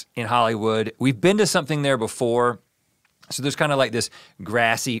Studios in Hollywood. We've been to something there before, so there's kind of like this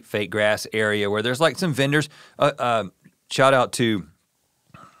grassy, fake grass area where there's like some vendors. Shout out to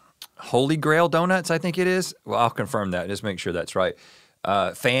Holy Grail Donuts, I think it is. Well, I'll confirm that. Just make sure that's right.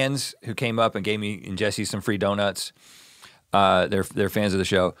 Fans who came up and gave me and Jesse some free donuts. They're fans of the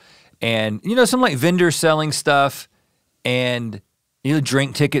show, and you know, some like vendors selling stuff and. You know,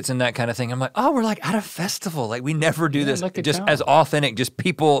 drink tickets and that kind of thing. I'm like, oh, we're like at a festival. Like we never do this. Just as authentic, just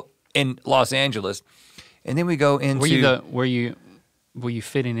people in Los Angeles. And then we go into. Were you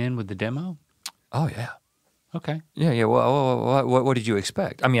fitting in with the demo? Oh yeah. Okay. Yeah. Well, what did you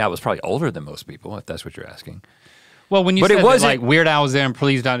expect? I mean, I was probably older than most people, if that's what you're asking. Well, when you said that, like Weird Al was there and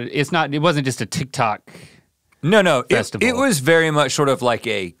Please Don't. It wasn't just a TikTok. No. It was very much sort of like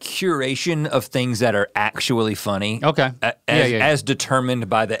a curation of things that are actually funny. Okay. As determined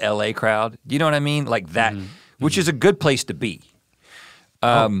by the LA crowd. You know what I mean? Like that, which is a good place to be.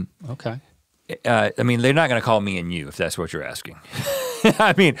 Okay. I mean, they're not going to call me and you if that's what you're asking.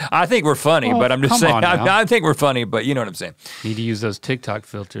 I mean, I think we're funny, but I'm just saying, I think we're funny, but you know what I'm saying. Need to use those TikTok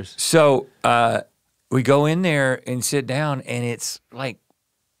filters. So we go in there and sit down, and it's like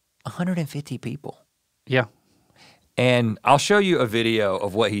 150 people. Yeah. And I'll show you a video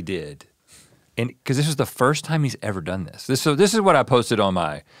of what he did, and because this is the first time he's ever done this. So this is what I posted on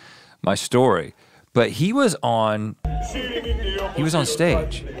my story. But he was on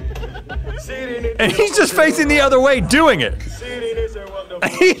stage, and he's just facing the other way doing it.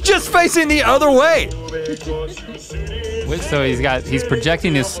 He's just facing the other way. So he's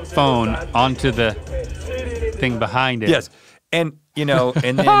projecting his phone onto the thing behind it. Yes, and you know,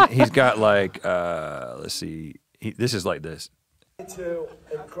 and then he's got like let's see. This is like this. To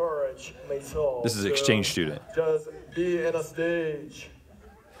encourage myself. This is exchange student. Just be in a stage.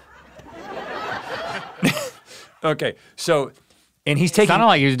 Okay, so, and he's taking. Sounded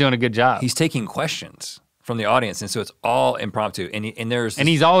like he was doing a good job. He's taking questions from the audience, and so it's all impromptu. And there's. And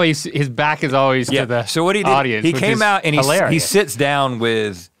he's always, his back is always to the so what he did, audience. He came out and he sits down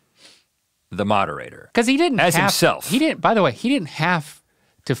with the moderator. Because he didn't as have, himself. He didn't. By the way, he didn't have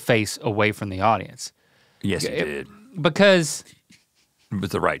to face away from the audience. Yes, he did. Because It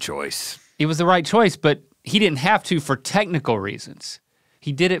was the right choice. it was the right choice, but he didn't have to for technical reasons.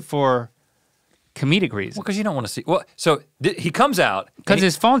 He did it for comedic reasons. Well, because you don't want to see. Well, so he comes out Because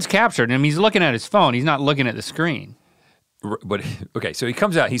his phone's captured him. He's looking at his phone. He's not looking at the screen. But okay, so he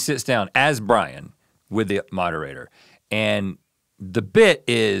comes out. He sits down as Brian with the moderator, and the bit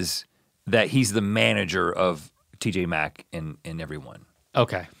is that he's the manager of TJ Maxx and everyone.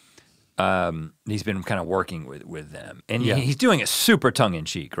 Okay. He's been kind of working with them, and Yeah. he's doing it super tongue in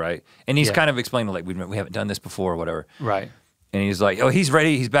cheek, right? And he's Yeah. kind of explaining like we haven't done this before, or whatever. Right. And he's like, oh, he's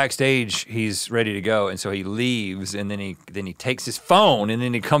ready. He's backstage. He's ready to go. And so he leaves, and then he takes his phone, and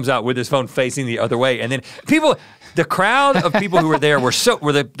then he comes out with his phone facing the other way. And then the crowd of people who were there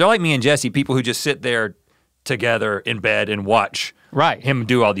they're like me and Jesse, people who just sit there together in bed and watch him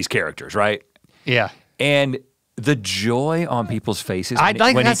do all these characters, right? Yeah. And the joy on people's faces Like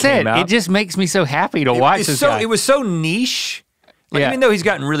I said, it just makes me so happy to watch this guy. It was so niche. Like, Yeah. even though he's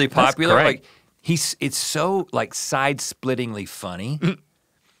gotten really popular, great. like it's so like side-splittingly funny.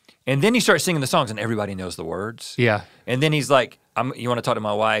 And then he starts singing the songs and everybody knows the words. Yeah. And then he's like, you want to talk to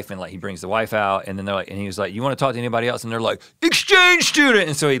my wife? And like he brings the wife out, and then they're like, and he was like, you want to talk to anybody else? And they're like, exchange student.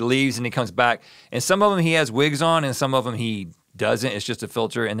 And so he leaves and he comes back. And some of them he has wigs on, and some of them he doesn't. It's just a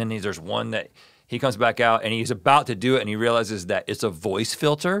filter. And then there's one that he comes back out and he's about to do it, and he realizes that it's a voice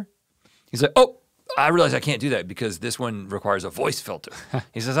filter. He's like, oh, I realize I can't do that because this one requires a voice filter.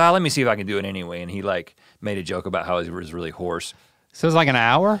 He says, let me see if I can do it anyway. And he like made a joke about how he was really hoarse. So it's like an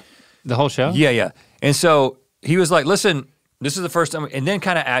hour, the whole show? Yeah. And so he was like, listen, this is the first time, and then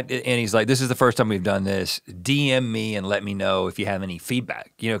kind of and he's like, this is the first time we've done this. DM me and let me know if you have any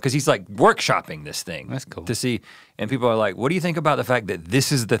feedback, because he's like workshopping this thing. That's cool. To see, and people are like, what do you think about the fact that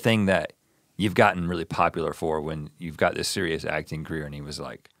this is the thing that you've gotten really popular for when you've got this serious acting career? And he was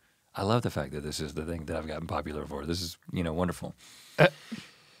like, I love the fact that this is the thing that I've gotten popular for. This is, wonderful.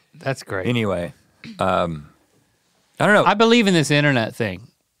 That's great. Anyway, I don't know. I believe in this internet thing,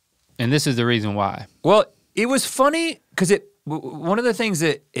 and this is the reason why. Well, it was funny because one of the things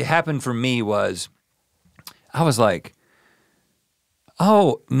that it happened for me was I was like,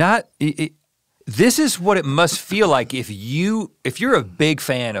 oh, this is what it must feel like if you're a big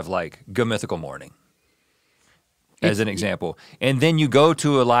fan of like Good Mythical Morning, as an example, and then you go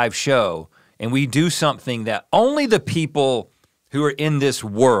to a live show and we do something that only the people who are in this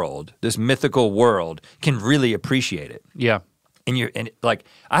world, this mythical world, can really appreciate it. Yeah. And like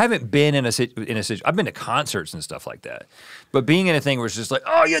I haven't been in a situation. I've been to concerts and stuff like that, but being in a thing where it's just like,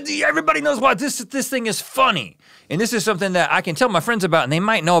 oh yeah, everybody knows why this thing is funny, and this is something that I can tell my friends about, and they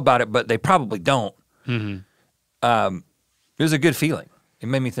might know about it, but they probably don't. Mm-hmm. It was a good feeling. It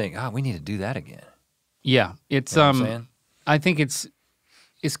made me think, we need to do that again. Yeah, it's You know what I'm saying? I think it's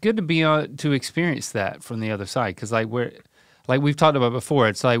good to be to experience that from the other side, because like we've talked about before,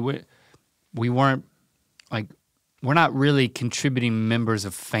 it's like we weren't like. We're not really contributing members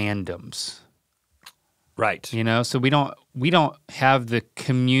of fandoms. Right. So we don't have the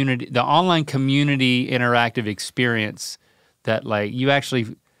community, the online community interactive experience that like you actually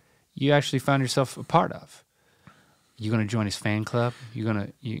find yourself a part of. You gonna join his fan club? Did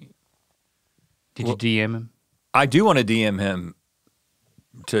you DM him? I do want to DM him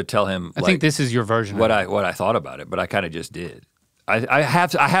to tell him I think this is your version what of it. I thought about it, but I kind of just did. I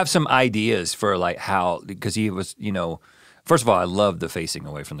have some ideas for like how, because he was, first of all, I love the facing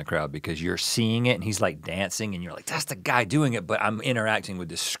away from the crowd because you're seeing it and he's like dancing and you're like, that's the guy doing it, but I'm interacting with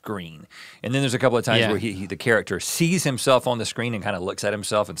the screen. And then there's a couple of times where the character sees himself on the screen and kind of looks at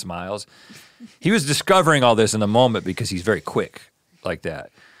himself and smiles. He was discovering all this in the moment because he's very quick like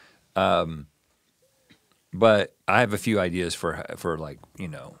that. But I have a few ideas for like,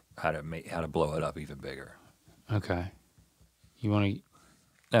 how to blow it up even bigger. Okay. You want to?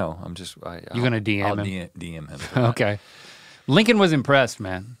 No, I'm just. You're gonna DM I'll him? DM him. Okay. Lincoln was impressed,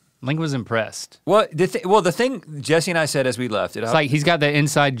 man. Lincoln was impressed. Well, the thing Jesse and I said as we left, It's like he's got that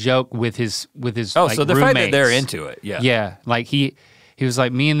inside joke with his. Oh, like, so the fact that roommates. they're into it, yeah. Yeah, like he was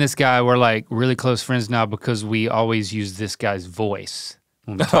like, me and this guy were like really close friends now because we always use this guy's voice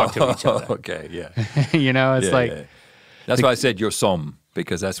when we talk to each other. Okay, yeah. It's Yeah, like yeah. That's why I said you're som,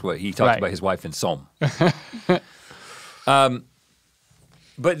 because that's what he talked Right. about his wife in som.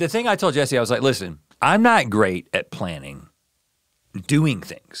 But the thing I told Jesse, I was like, listen, I'm not great at planning, doing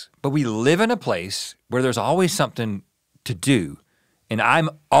things, but we live in a place where there's always something to do. And I'm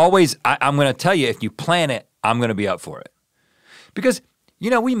going to tell you, if you plan it, I'm going to be up for it. Because,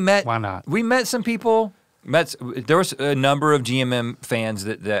 we met. Why not? We met some people. There was a number of GMM fans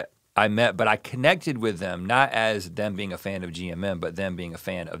that I met, but I connected with them, not as them being a fan of GMM, but them being a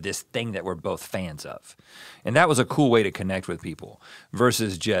fan of this thing that we're both fans of. And that was a cool way to connect with people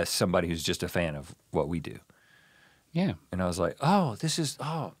versus just somebody who's just a fan of what we do. Yeah. And I was like, this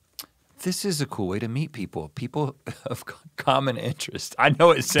is a cool way to meet people of common interest. I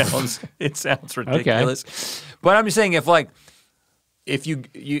know it sounds ridiculous, but I'm just saying if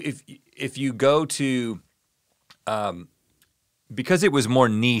you go to, because it was more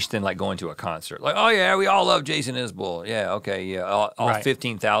niche than like going to a concert. Like, oh yeah, we all love Jason Isbell. Yeah, okay, yeah. All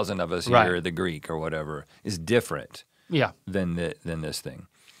 15,000 of us here at the Greek or whatever is different. Yeah. Than this thing.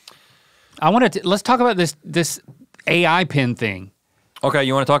 Let's talk about this AI pen thing. Okay,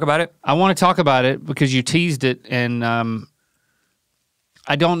 you want to talk about it? I want to talk about it because you teased it, and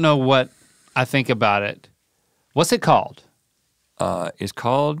I don't know what I think about it. What's it called? It's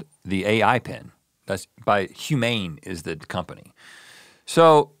called the AI pen. That's by Humane is the company.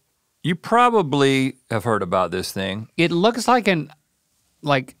 So you probably have heard about this thing. It looks like an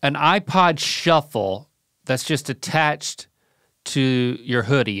iPod Shuffle that's just attached to your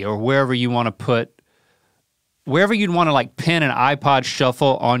hoodie or wherever you want to put, wherever you'd want to like pin an iPod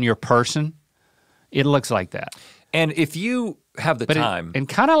Shuffle on your person. It looks like that. And if you have the time. And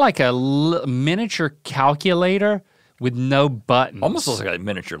kind of like a miniature calculator with no buttons. Almost looks like a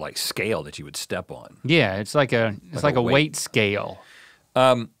miniature like scale that you would step on. Yeah, it's like a weight scale.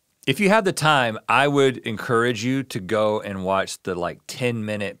 If you have the time, I would encourage you to go and watch the like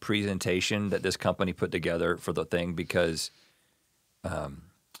 10-minute presentation that this company put together for the thing because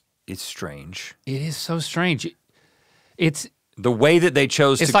it's strange. It is so strange. It's the way that they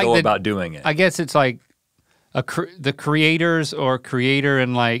chose to go about doing it. I guess it's like the creators or creator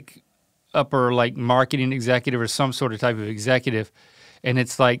and like upper like marketing executive or some sort of type of executive, and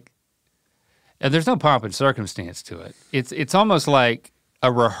it's like there's no pomp and circumstance to it. It's almost like a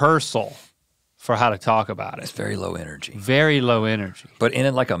rehearsal for how to talk about it. It's very low energy. Very low energy. But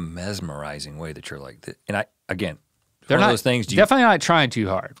in like a mesmerizing way that you're like, and again, they're one not of those things. Definitely not trying too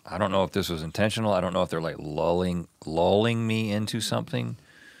hard. I don't know if this was intentional. I don't know if they're like lulling me into something.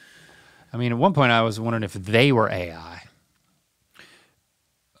 I mean, at one point I was wondering if they were AI.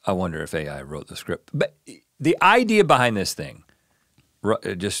 I wonder if AI wrote the script. But the idea behind this thing,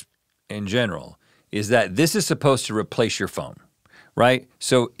 just in general, is that this is supposed to replace your phone, right?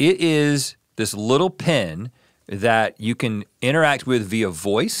 So it is this little pen that you can interact with via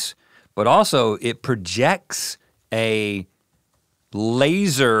voice, but also it projects a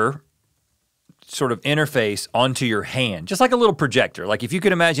laser sort of interface onto your hand, just like a little projector. Like if you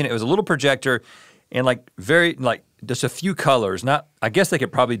could imagine it was a little projector and like just a few colors. I guess they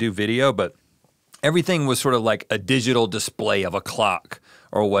could probably do video, but everything was sort of like a digital display of a clock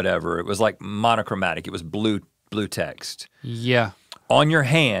or whatever. It was like monochromatic. It was blue text. Yeah. On your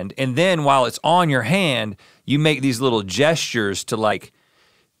hand, and then while it's on your hand, you make these little gestures to like,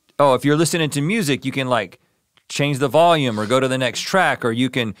 if you're listening to music, you can like change the volume or go to the next track, or you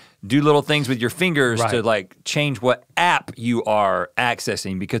can do little things with your fingers to like change what app you are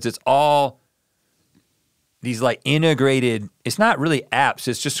accessing, because it's all these like integrated, it's not really apps,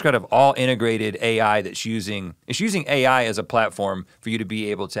 it's just kind of all integrated AI it's using AI as a platform for you to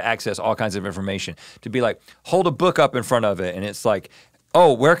be able to access all kinds of information. To be like, hold a book up in front of it and it's like,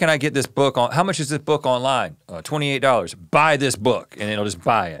 where can I get this book on, how much is this book online? $28, buy this book, and it'll just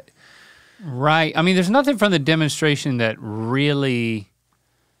buy it. Right, I mean, there's nothing from the demonstration that really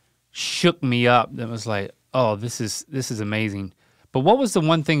shook me up that was like, this is amazing. But what was the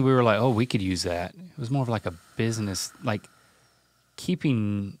one thing we were like, we could use that? It was more of like a business, like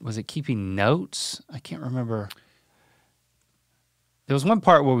keeping notes? I can't remember. There was one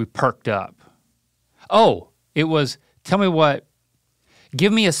part where we perked up. It was,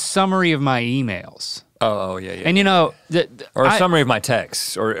 give me a summary of my emails. Oh, yeah. And you know. Or a summary of my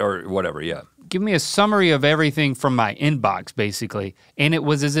texts or whatever, yeah. Give me a summary of everything from my inbox, basically. And it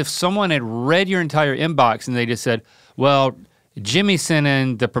was as if someone had read your entire inbox and they just said, well, Jimmy sent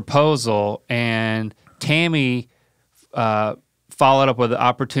in the proposal and Tammy followed up with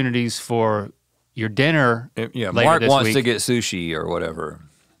opportunities for your dinner. Yeah, later Mark this wants week. to get sushi or whatever.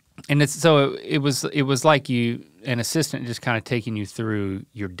 And it was like an assistant just kind of taking you through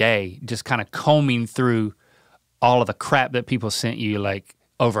your day, just kind of combing through all of the crap that people sent you like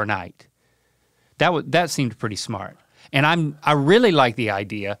overnight. That seemed pretty smart. And I really like the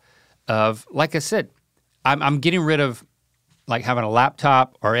idea of, like I said, I'm getting rid of like having a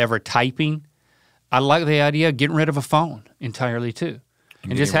laptop or ever typing. I like the idea of getting rid of a phone entirely too.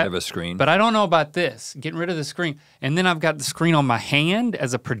 And just rid of a screen. But I don't know about this, getting rid of the screen. And then I've got the screen on my hand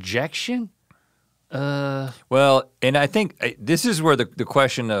as a projection. Well, and I think this is where the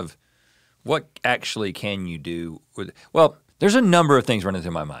question of what actually can you do with? Well, there's a number of things running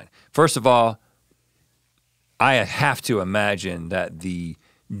through my mind. First of all, I have to imagine that the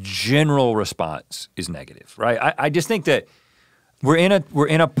general response is negative, right? I just think that we're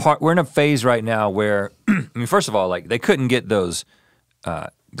in a phase right now where, I mean, first of all, like they couldn't get those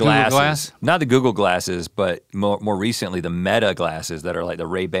glasses, Glass? not the Google glasses, but more recently the Meta glasses that are like the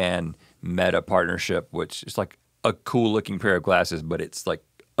Ray-Ban Meta partnership, which is like a cool looking pair of glasses, but it's like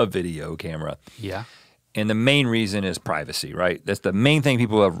a video camera. Yeah. And the main reason is privacy, right? That's the main thing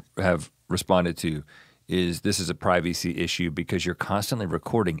people have responded to is this is a privacy issue because you're constantly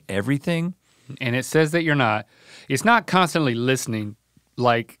recording everything. And it says that you're not. It's not constantly listening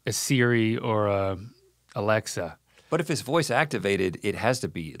like a Siri or a Alexa. But if it's voice activated, it has to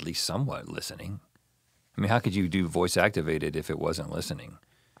be at least somewhat listening. I mean, how could you do voice activated if it wasn't listening?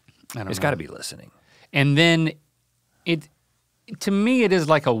 It's got to be listening. And then to me, it is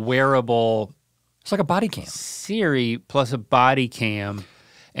like a wearable. It's like a body cam. Siri plus a body cam.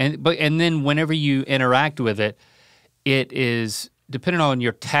 And then whenever you interact with it, it is, depending on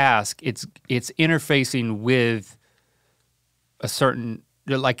your task, it's interfacing with a certain,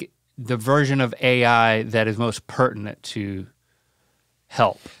 like the version of AI that is most pertinent to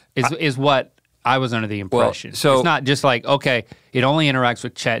help is what I was under the impression. Well, so it's not just like, okay, it only interacts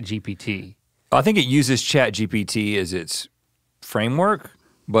with ChatGPT. I think it uses ChatGPT as its framework,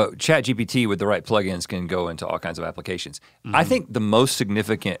 but ChatGPT with the right plugins can go into all kinds of applications. Mm-hmm. I think the most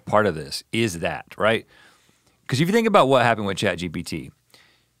significant part of this is that, right? Because if you think about what happened with ChatGPT,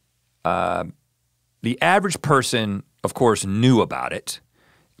 the average person, of course, knew about it.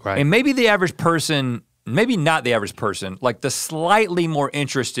 Right. And maybe the average person, maybe not the average person, like the slightly more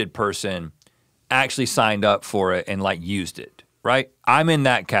interested person actually signed up for it and like used it, right? I'm in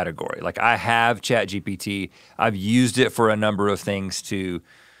that category. Like I have ChatGPT. I've used it for a number of things to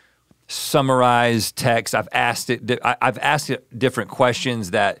summarize text. I've asked it different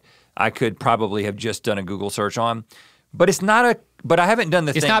questions that I could probably have just done a Google search on. But but I haven't done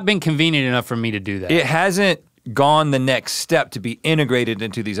the thing. It's not been convenient enough for me to do that. It hasn't gone the next step to be integrated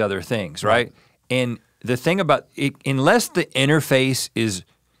into these other things, right? And the thing about it, unless the interface is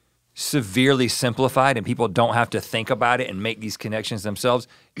severely simplified and people don't have to think about it and make these connections themselves,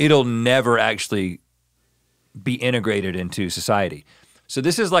 it'll never actually be integrated into society. So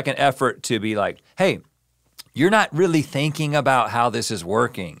this is like an effort to be like, hey, you're not really thinking about how this is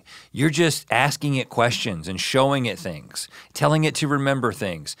working. You're just asking it questions and showing it things, telling it to remember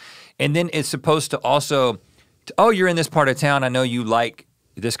things. And then it's supposed to also, oh, you're in this part of town. I know you like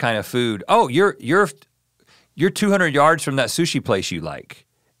this kind of food. Oh, you're 200 yards from that sushi place you like.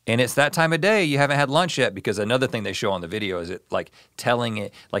 And it's that time of day, you haven't had lunch yet, because another thing they show on the video is it like telling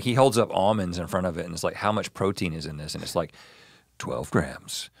it, like he holds up almonds in front of it and it's like, how much protein is in this? And it's like 12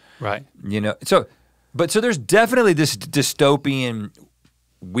 grams. Right. You know, so there's definitely this dystopian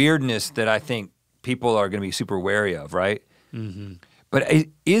weirdness that I think people are gonna be super wary of, right? Mm-hmm. But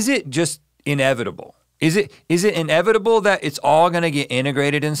is it just inevitable? Is it inevitable that it's all gonna get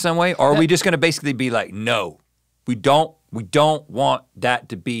integrated in some way? Or are we just gonna basically be like, no, we don't want that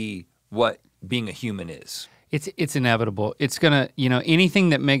to be what being a human is? It's inevitable. It's gonna, anything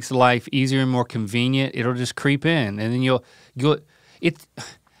that makes life easier and more convenient, it'll just creep in, and then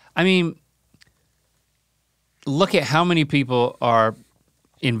look at how many people are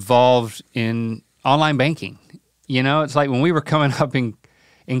involved in online banking. It's like when we were coming up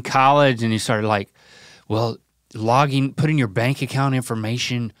in college, and you started like, well, putting your bank account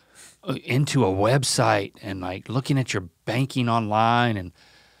information into a website and like looking at your banking online, and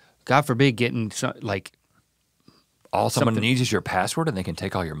God forbid getting all someone needs is your password and they can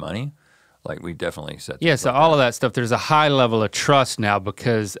take all your money. Like we definitely said. Yeah, so all of that stuff, there's a high level of trust now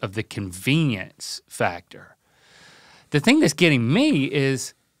because of the convenience factor. The thing that's getting me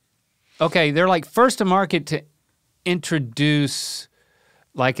is, okay, they're like first to market to introduce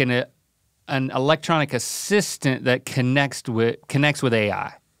like an electronic assistant that connects with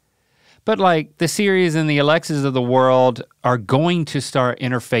AI. But like the Siris and the Alexas of the world are going to start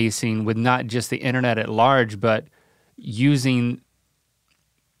interfacing with not just the internet at large, but using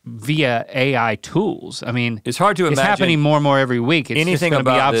via AI tools. I mean, it's hard to imagine. It's happening more and more every week. It's just going to be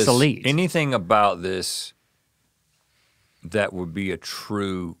obsolete. Anything about this that would be a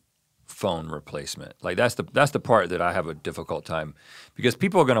true phone replacement. Like that's the part that I have a difficult time, because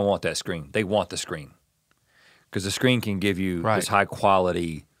people are going to want that screen. They want the screen because the screen can give you this high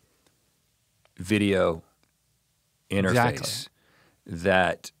quality video interface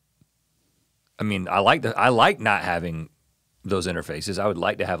that, I mean, I like not having those interfaces. I would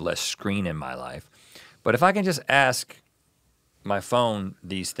like to have less screen in my life. But if I can just ask my phone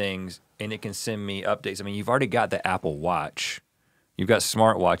these things, and it can send me updates. I mean, you've already got the Apple Watch. You've got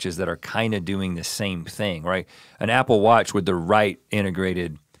smartwatches that are kind of doing the same thing, right? An Apple Watch with the right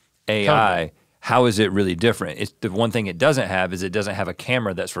integrated AI, Totally. how is it really different? It's the one thing it doesn't have is it doesn't have a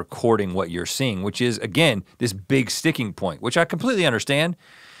camera that's recording what you're seeing, which is, again, this big sticking point, which I completely understand.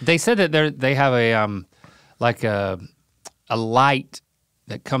 They said that they have a like a light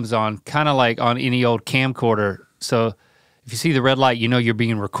that comes on, kind of like on any old camcorder. So if you see the red light, you know you're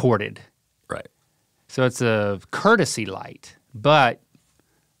being recorded. Right. So it's a courtesy light, but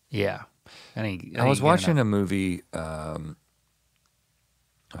yeah. I was watching a movie. I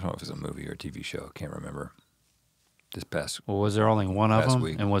don't know if it's a movie or a TV show. I can't remember. This past. Well, was there only one of them,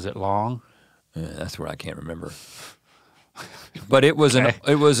 week. and was it long? Yeah, that's where I can't remember. But it was an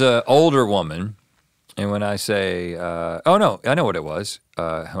older woman, and when I say, oh no, I know what it was. When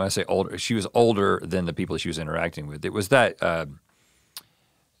I say older, she was older than the people she was interacting with. It was that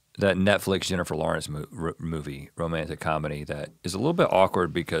that Netflix Jennifer Lawrence movie, romantic comedy, that is a little bit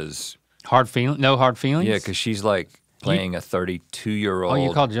awkward because No hard feelings? yeah, because she's like playing a 32-year-old. Oh,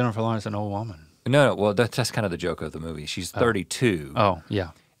 you called Jennifer Lawrence an old woman. No, well that's kind of the joke of the movie. She's 32. Oh,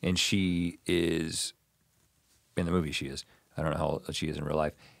 yeah. And she is, in the movie she is, I don't know how old she is in real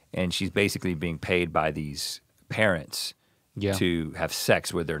life, and she's basically being paid by these parents to have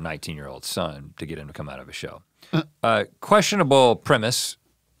sex with their 19-year-old son to get him to come out of a show. Questionable premise.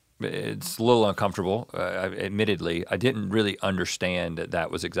 It's a little uncomfortable, admittedly. I didn't really understand that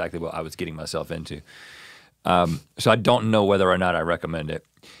was exactly what I was getting myself into. So I don't know whether or not I recommend it.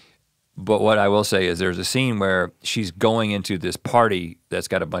 But what I will say is there's a scene where she's going into this party that's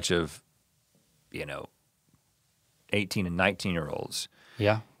got a bunch of, 18 and 19-year-olds.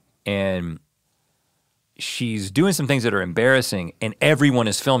 Yeah. And she's doing some things that are embarrassing, and everyone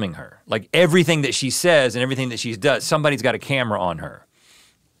is filming her. Like everything that she says and everything that she does, somebody's got a camera on her.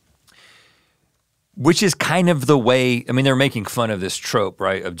 Which is kind of the way, I mean, they're making fun of this trope,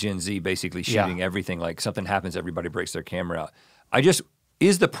 right, of Gen Z basically shooting everything. Like something happens, everybody breaks their camera out.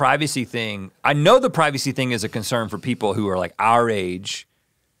 Is the privacy thing, I know the privacy thing is a concern for people who are like our age,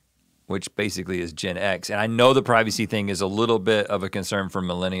 which basically is Gen X, and I know the privacy thing is a little bit of a concern for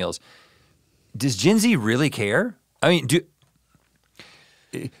millennials. Does Gen Z really care? I mean,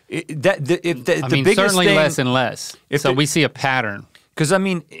 the biggest certainly thing, less and less. So we see a pattern. Because I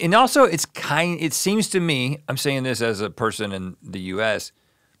mean, and also it seems to me, I'm saying this as a person in the US,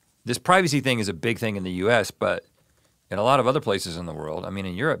 this privacy thing is a big thing in the US, but in a lot of other places in the world, I mean,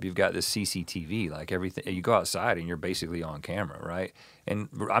 in Europe, you've got this CCTV, like everything, you go outside and you're basically on camera, right? And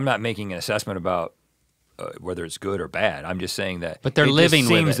I'm not making an assessment about whether it's good or bad. I'm just saying that but they're living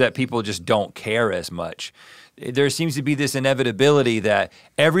with it. Seems that people just don't care as much. There seems to be this inevitability that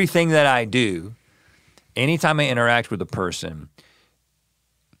everything that I do, anytime I interact with a person,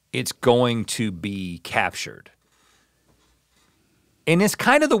 it's going to be captured. And it's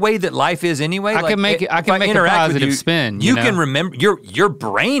kind of the way that life is anyway. I can make a positive spin. You can remember, your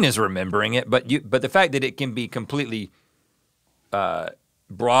brain is remembering it, but the fact that it can be completely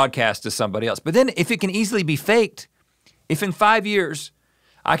broadcast to somebody else. But then if it can easily be faked, if in 5 years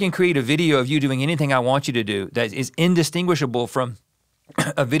I can create a video of you doing anything I want you to do that is indistinguishable from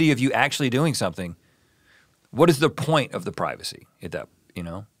a video of you actually doing something, what is the point of the privacy at that,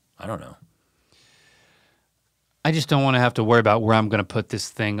 I don't know. I just don't want to have to worry about where I'm going to put this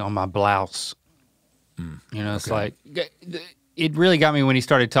thing on my blouse. It's like, it really got me when he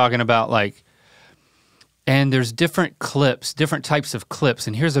started talking about like, and there's different clips, different types of clips,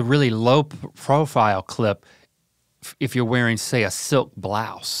 and here's a really low profile clip if you're wearing, say, a silk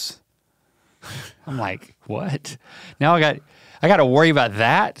blouse. I'm like, what? Now I got to worry about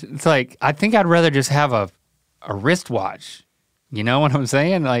that? It's like, I think I'd rather just have a wristwatch. You know what I'm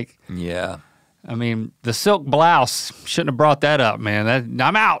saying? Like, yeah. I mean, the silk blouse shouldn't have brought that up, man.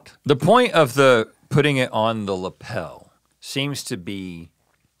 I'm out. The point of the putting it on the lapel seems to be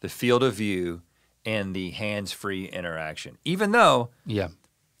the field of view and the hands-free interaction. Even though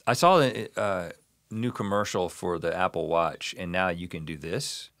I saw a new commercial for the Apple Watch, and now you can do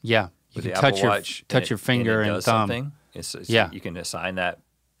this. Yeah, with you the can Apple Watch, touch your finger and and thumb. Something. You can assign that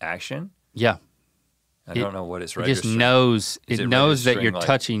action. Yeah. I don't know what it's It registering. just knows. It knows that you're like,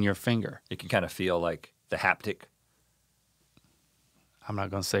 touching your finger. It can kind of feel like the haptic. I'm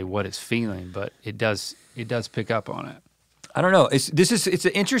not going to say what it's feeling, but it does pick up on it. I don't know. It's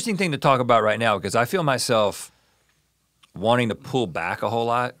an interesting thing to talk about right now because I feel myself wanting to pull back a whole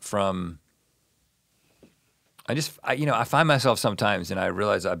lot from. I find myself sometimes, and I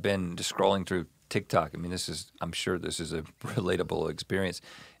realize I've been just scrolling through TikTok. I mean, I'm sure this is a relatable experience.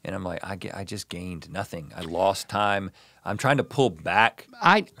 And I'm like, I just gained nothing. I lost time. I'm trying to pull back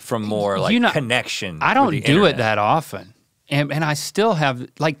from more like connection. I don't with the do internet. it that often. And I still have,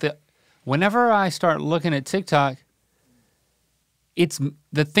 like whenever I start looking at TikTok, it's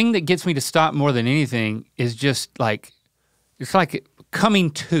the thing that gets me to stop more than anything is just like, it's like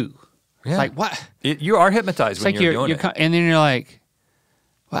coming to. Yeah. It's like, what? You are hypnotized It's when like you're doing it. and then you're like,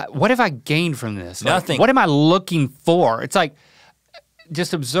 what have I gained from this? Like, Nothing. what am I looking for? It's like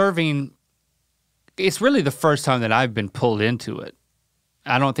just observing. It's really the first time that I've been pulled into it.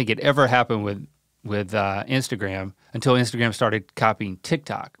 I don't think it ever happened with Instagram until Instagram started copying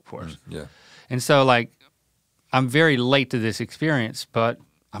TikTok, of course. Yeah. And so like, I'm very late to this experience, but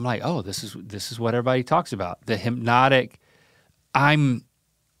I'm like, oh, this is what everybody talks about. The hypnotic, I'm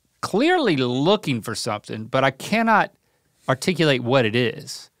clearly looking for something, but I cannot articulate what it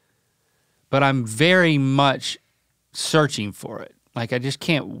is. But I'm very much searching for it. Like I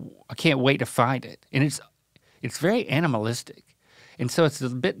can't wait to find it. And it's very animalistic. And so it's a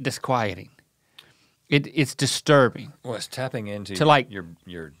bit disquieting. It's disturbing. Well, it's tapping into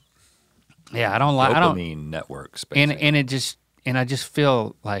your yeah, I don't like dopamine networks. Basically. And I just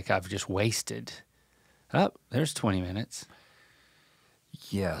feel like I've just wasted. Oh, there's 20 minutes.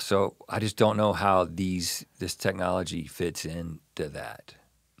 Yeah, so I just don't know how this technology fits into that.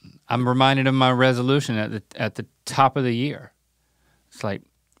 I'm reminded of my resolution at the top of the year. It's like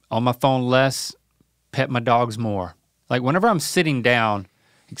on my phone less, pet my dogs more. Like whenever I'm sitting down,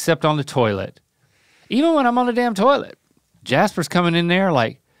 except on the toilet, even when I'm on the damn toilet, Jasper's coming in there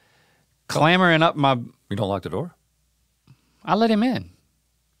like clamoring up my. You don't lock the door? I let him in.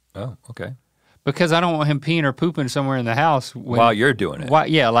 Oh, okay. Because I don't want him peeing or pooping somewhere in the house while you're doing it.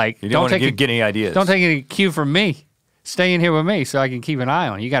 Yeah, like you don't want to get any ideas. Don't take any cue from me. Stay in here with me so I can keep an eye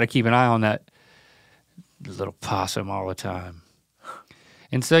on it. You got to keep an eye on that little possum all the time.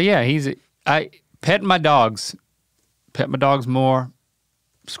 And so yeah, I pet my dogs more,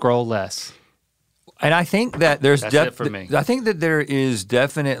 scroll less. And I think that there's That's it for me. I think that there is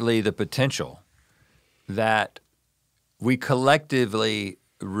definitely the potential that we collectively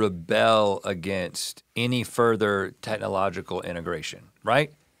rebel against any further technological integration,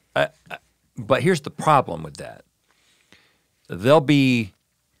 right? But here's the problem with that.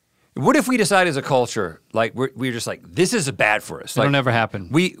 What if we decide as a culture, like we're just like, this is bad for us. It'll like, never happen.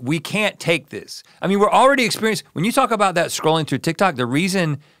 We can't take this. I mean, we're already experiencing, when you talk about that scrolling through TikTok, the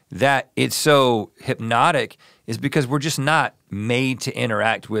reason that it's so hypnotic is because we're just not made to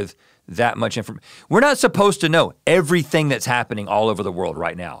interact with that much information. We're not supposed to know everything that's happening all over the world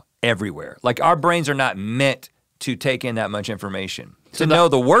right now, everywhere. Like our brains are not meant to take in that much information. To know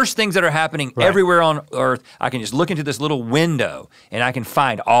the worst things that are happening everywhere on earth, I can just look into this little window and I can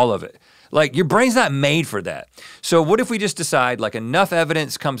find all of it. Like your brain's not made for that. So what if we just decide like enough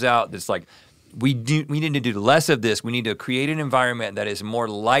evidence comes out that's like, we need to do less of this. We need to create an environment that is more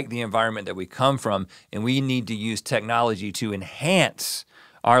like the environment that we come from, and we need to use technology to enhance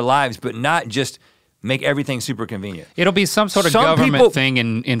our lives, but not just make everything super convenient. It'll be some sort of government thing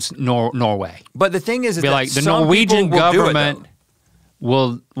in Norway. But the thing is be that like the some Norwegian people will government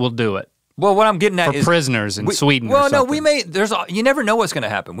will do it. Well, what I'm getting at is prisoners in Sweden. Well, or something. no, you never know what's going to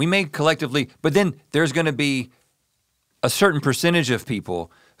happen. We may collectively, but then there's going to be a certain percentage of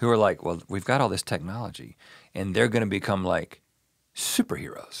people who are like, well, we've got all this technology, and they're going to become like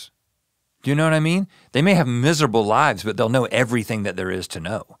superheroes. Do you know what I mean? They may have miserable lives, but they'll know everything that there is to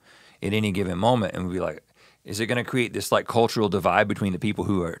know at any given moment, and we'll be like, is it going to create this like cultural divide between the people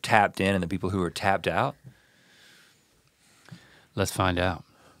who are tapped in and the people who are tapped out? Let's find out.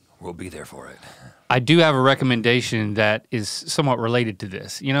 We'll be there for it. I do have a recommendation that is somewhat related to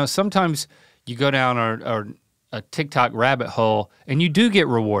this. You know, sometimes you go down a TikTok rabbit hole and you do get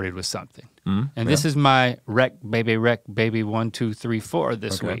rewarded with something. And this is my rec baby 1, 2, 3, 4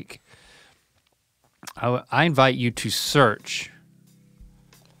 this week. I invite you to search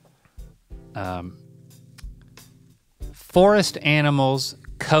forest animals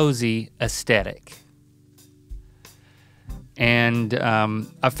cozy aesthetic. And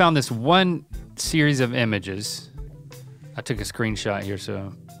I found this one series of images. I took a screenshot here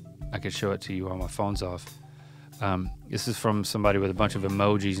so I could show it to you while my phone's off. This is from somebody with a bunch of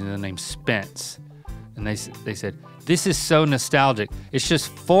emojis and their name's Spence. And they said, this is so nostalgic. It's just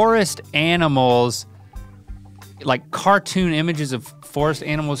forest animals, like cartoon images of forest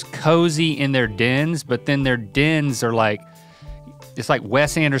animals cozy in their dens, but then their dens are like, it's like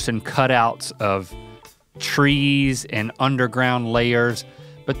Wes Anderson cutouts of trees and underground layers,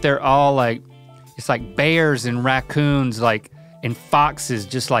 but they're all like, it's like bears and raccoons like and foxes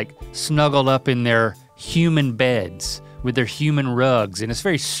just like snuggled up in their human beds with their human rugs. And it's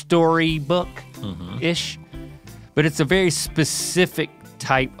very storybook-ish, but it's a very specific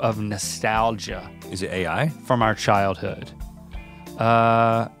type of nostalgia. Is it AI? From our childhood.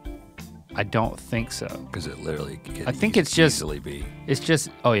 I don't think so. Because it literally could I think it's just easily be. It's just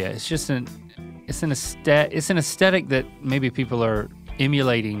an aesthetic that maybe people are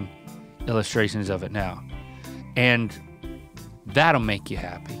emulating illustrations of it now. And that'll make you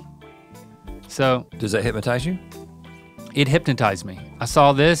happy. So does that hypnotize you? It hypnotized me. I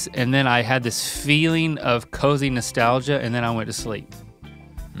saw this and then I had this feeling of cozy nostalgia and then I went to sleep.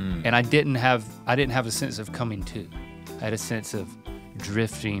 And I didn't have a sense of coming to. I had a sense of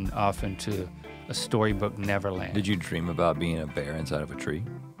drifting off into a storybook neverland. Did you dream about being a bear inside of a tree?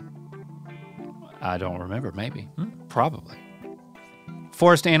 I don't remember, maybe. Probably.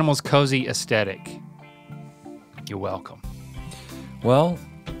 Forest Animals Cozy Aesthetic. You're welcome. Well,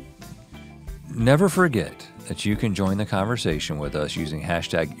 never forget that you can join the conversation with us using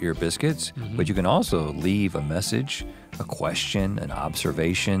 #earbiscuits, but you can also leave a message, a question, an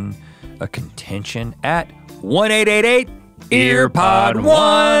observation, a contention at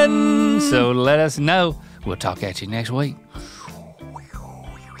 1-888-EARPOD1. So let us know. We'll talk at you next week.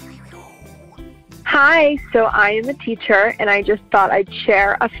 Hi, so I am a teacher and I just thought I'd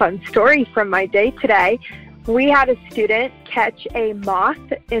share a fun story from my day today. We had a student catch a moth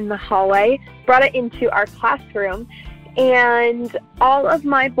in the hallway, brought it into our classroom, and all of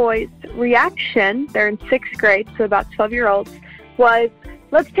my boys' reaction, they're in 6th grade, so about 12-year-olds, was,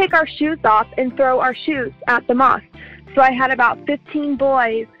 let's take our shoes off and throw our shoes at the moth. So I had about 15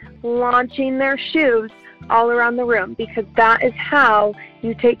 boys launching their shoes all around the room because that is how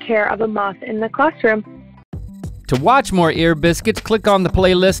you take care of a moth in the classroom. To watch more Ear Biscuits, click on the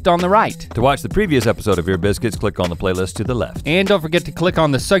playlist on the right. To watch the previous episode of Ear Biscuits, click on the playlist to the left. And don't forget to click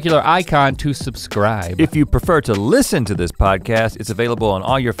on the circular icon to subscribe. If you prefer to listen to this podcast, it's available on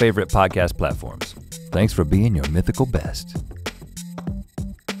all your favorite podcast platforms. Thanks for being your mythical best.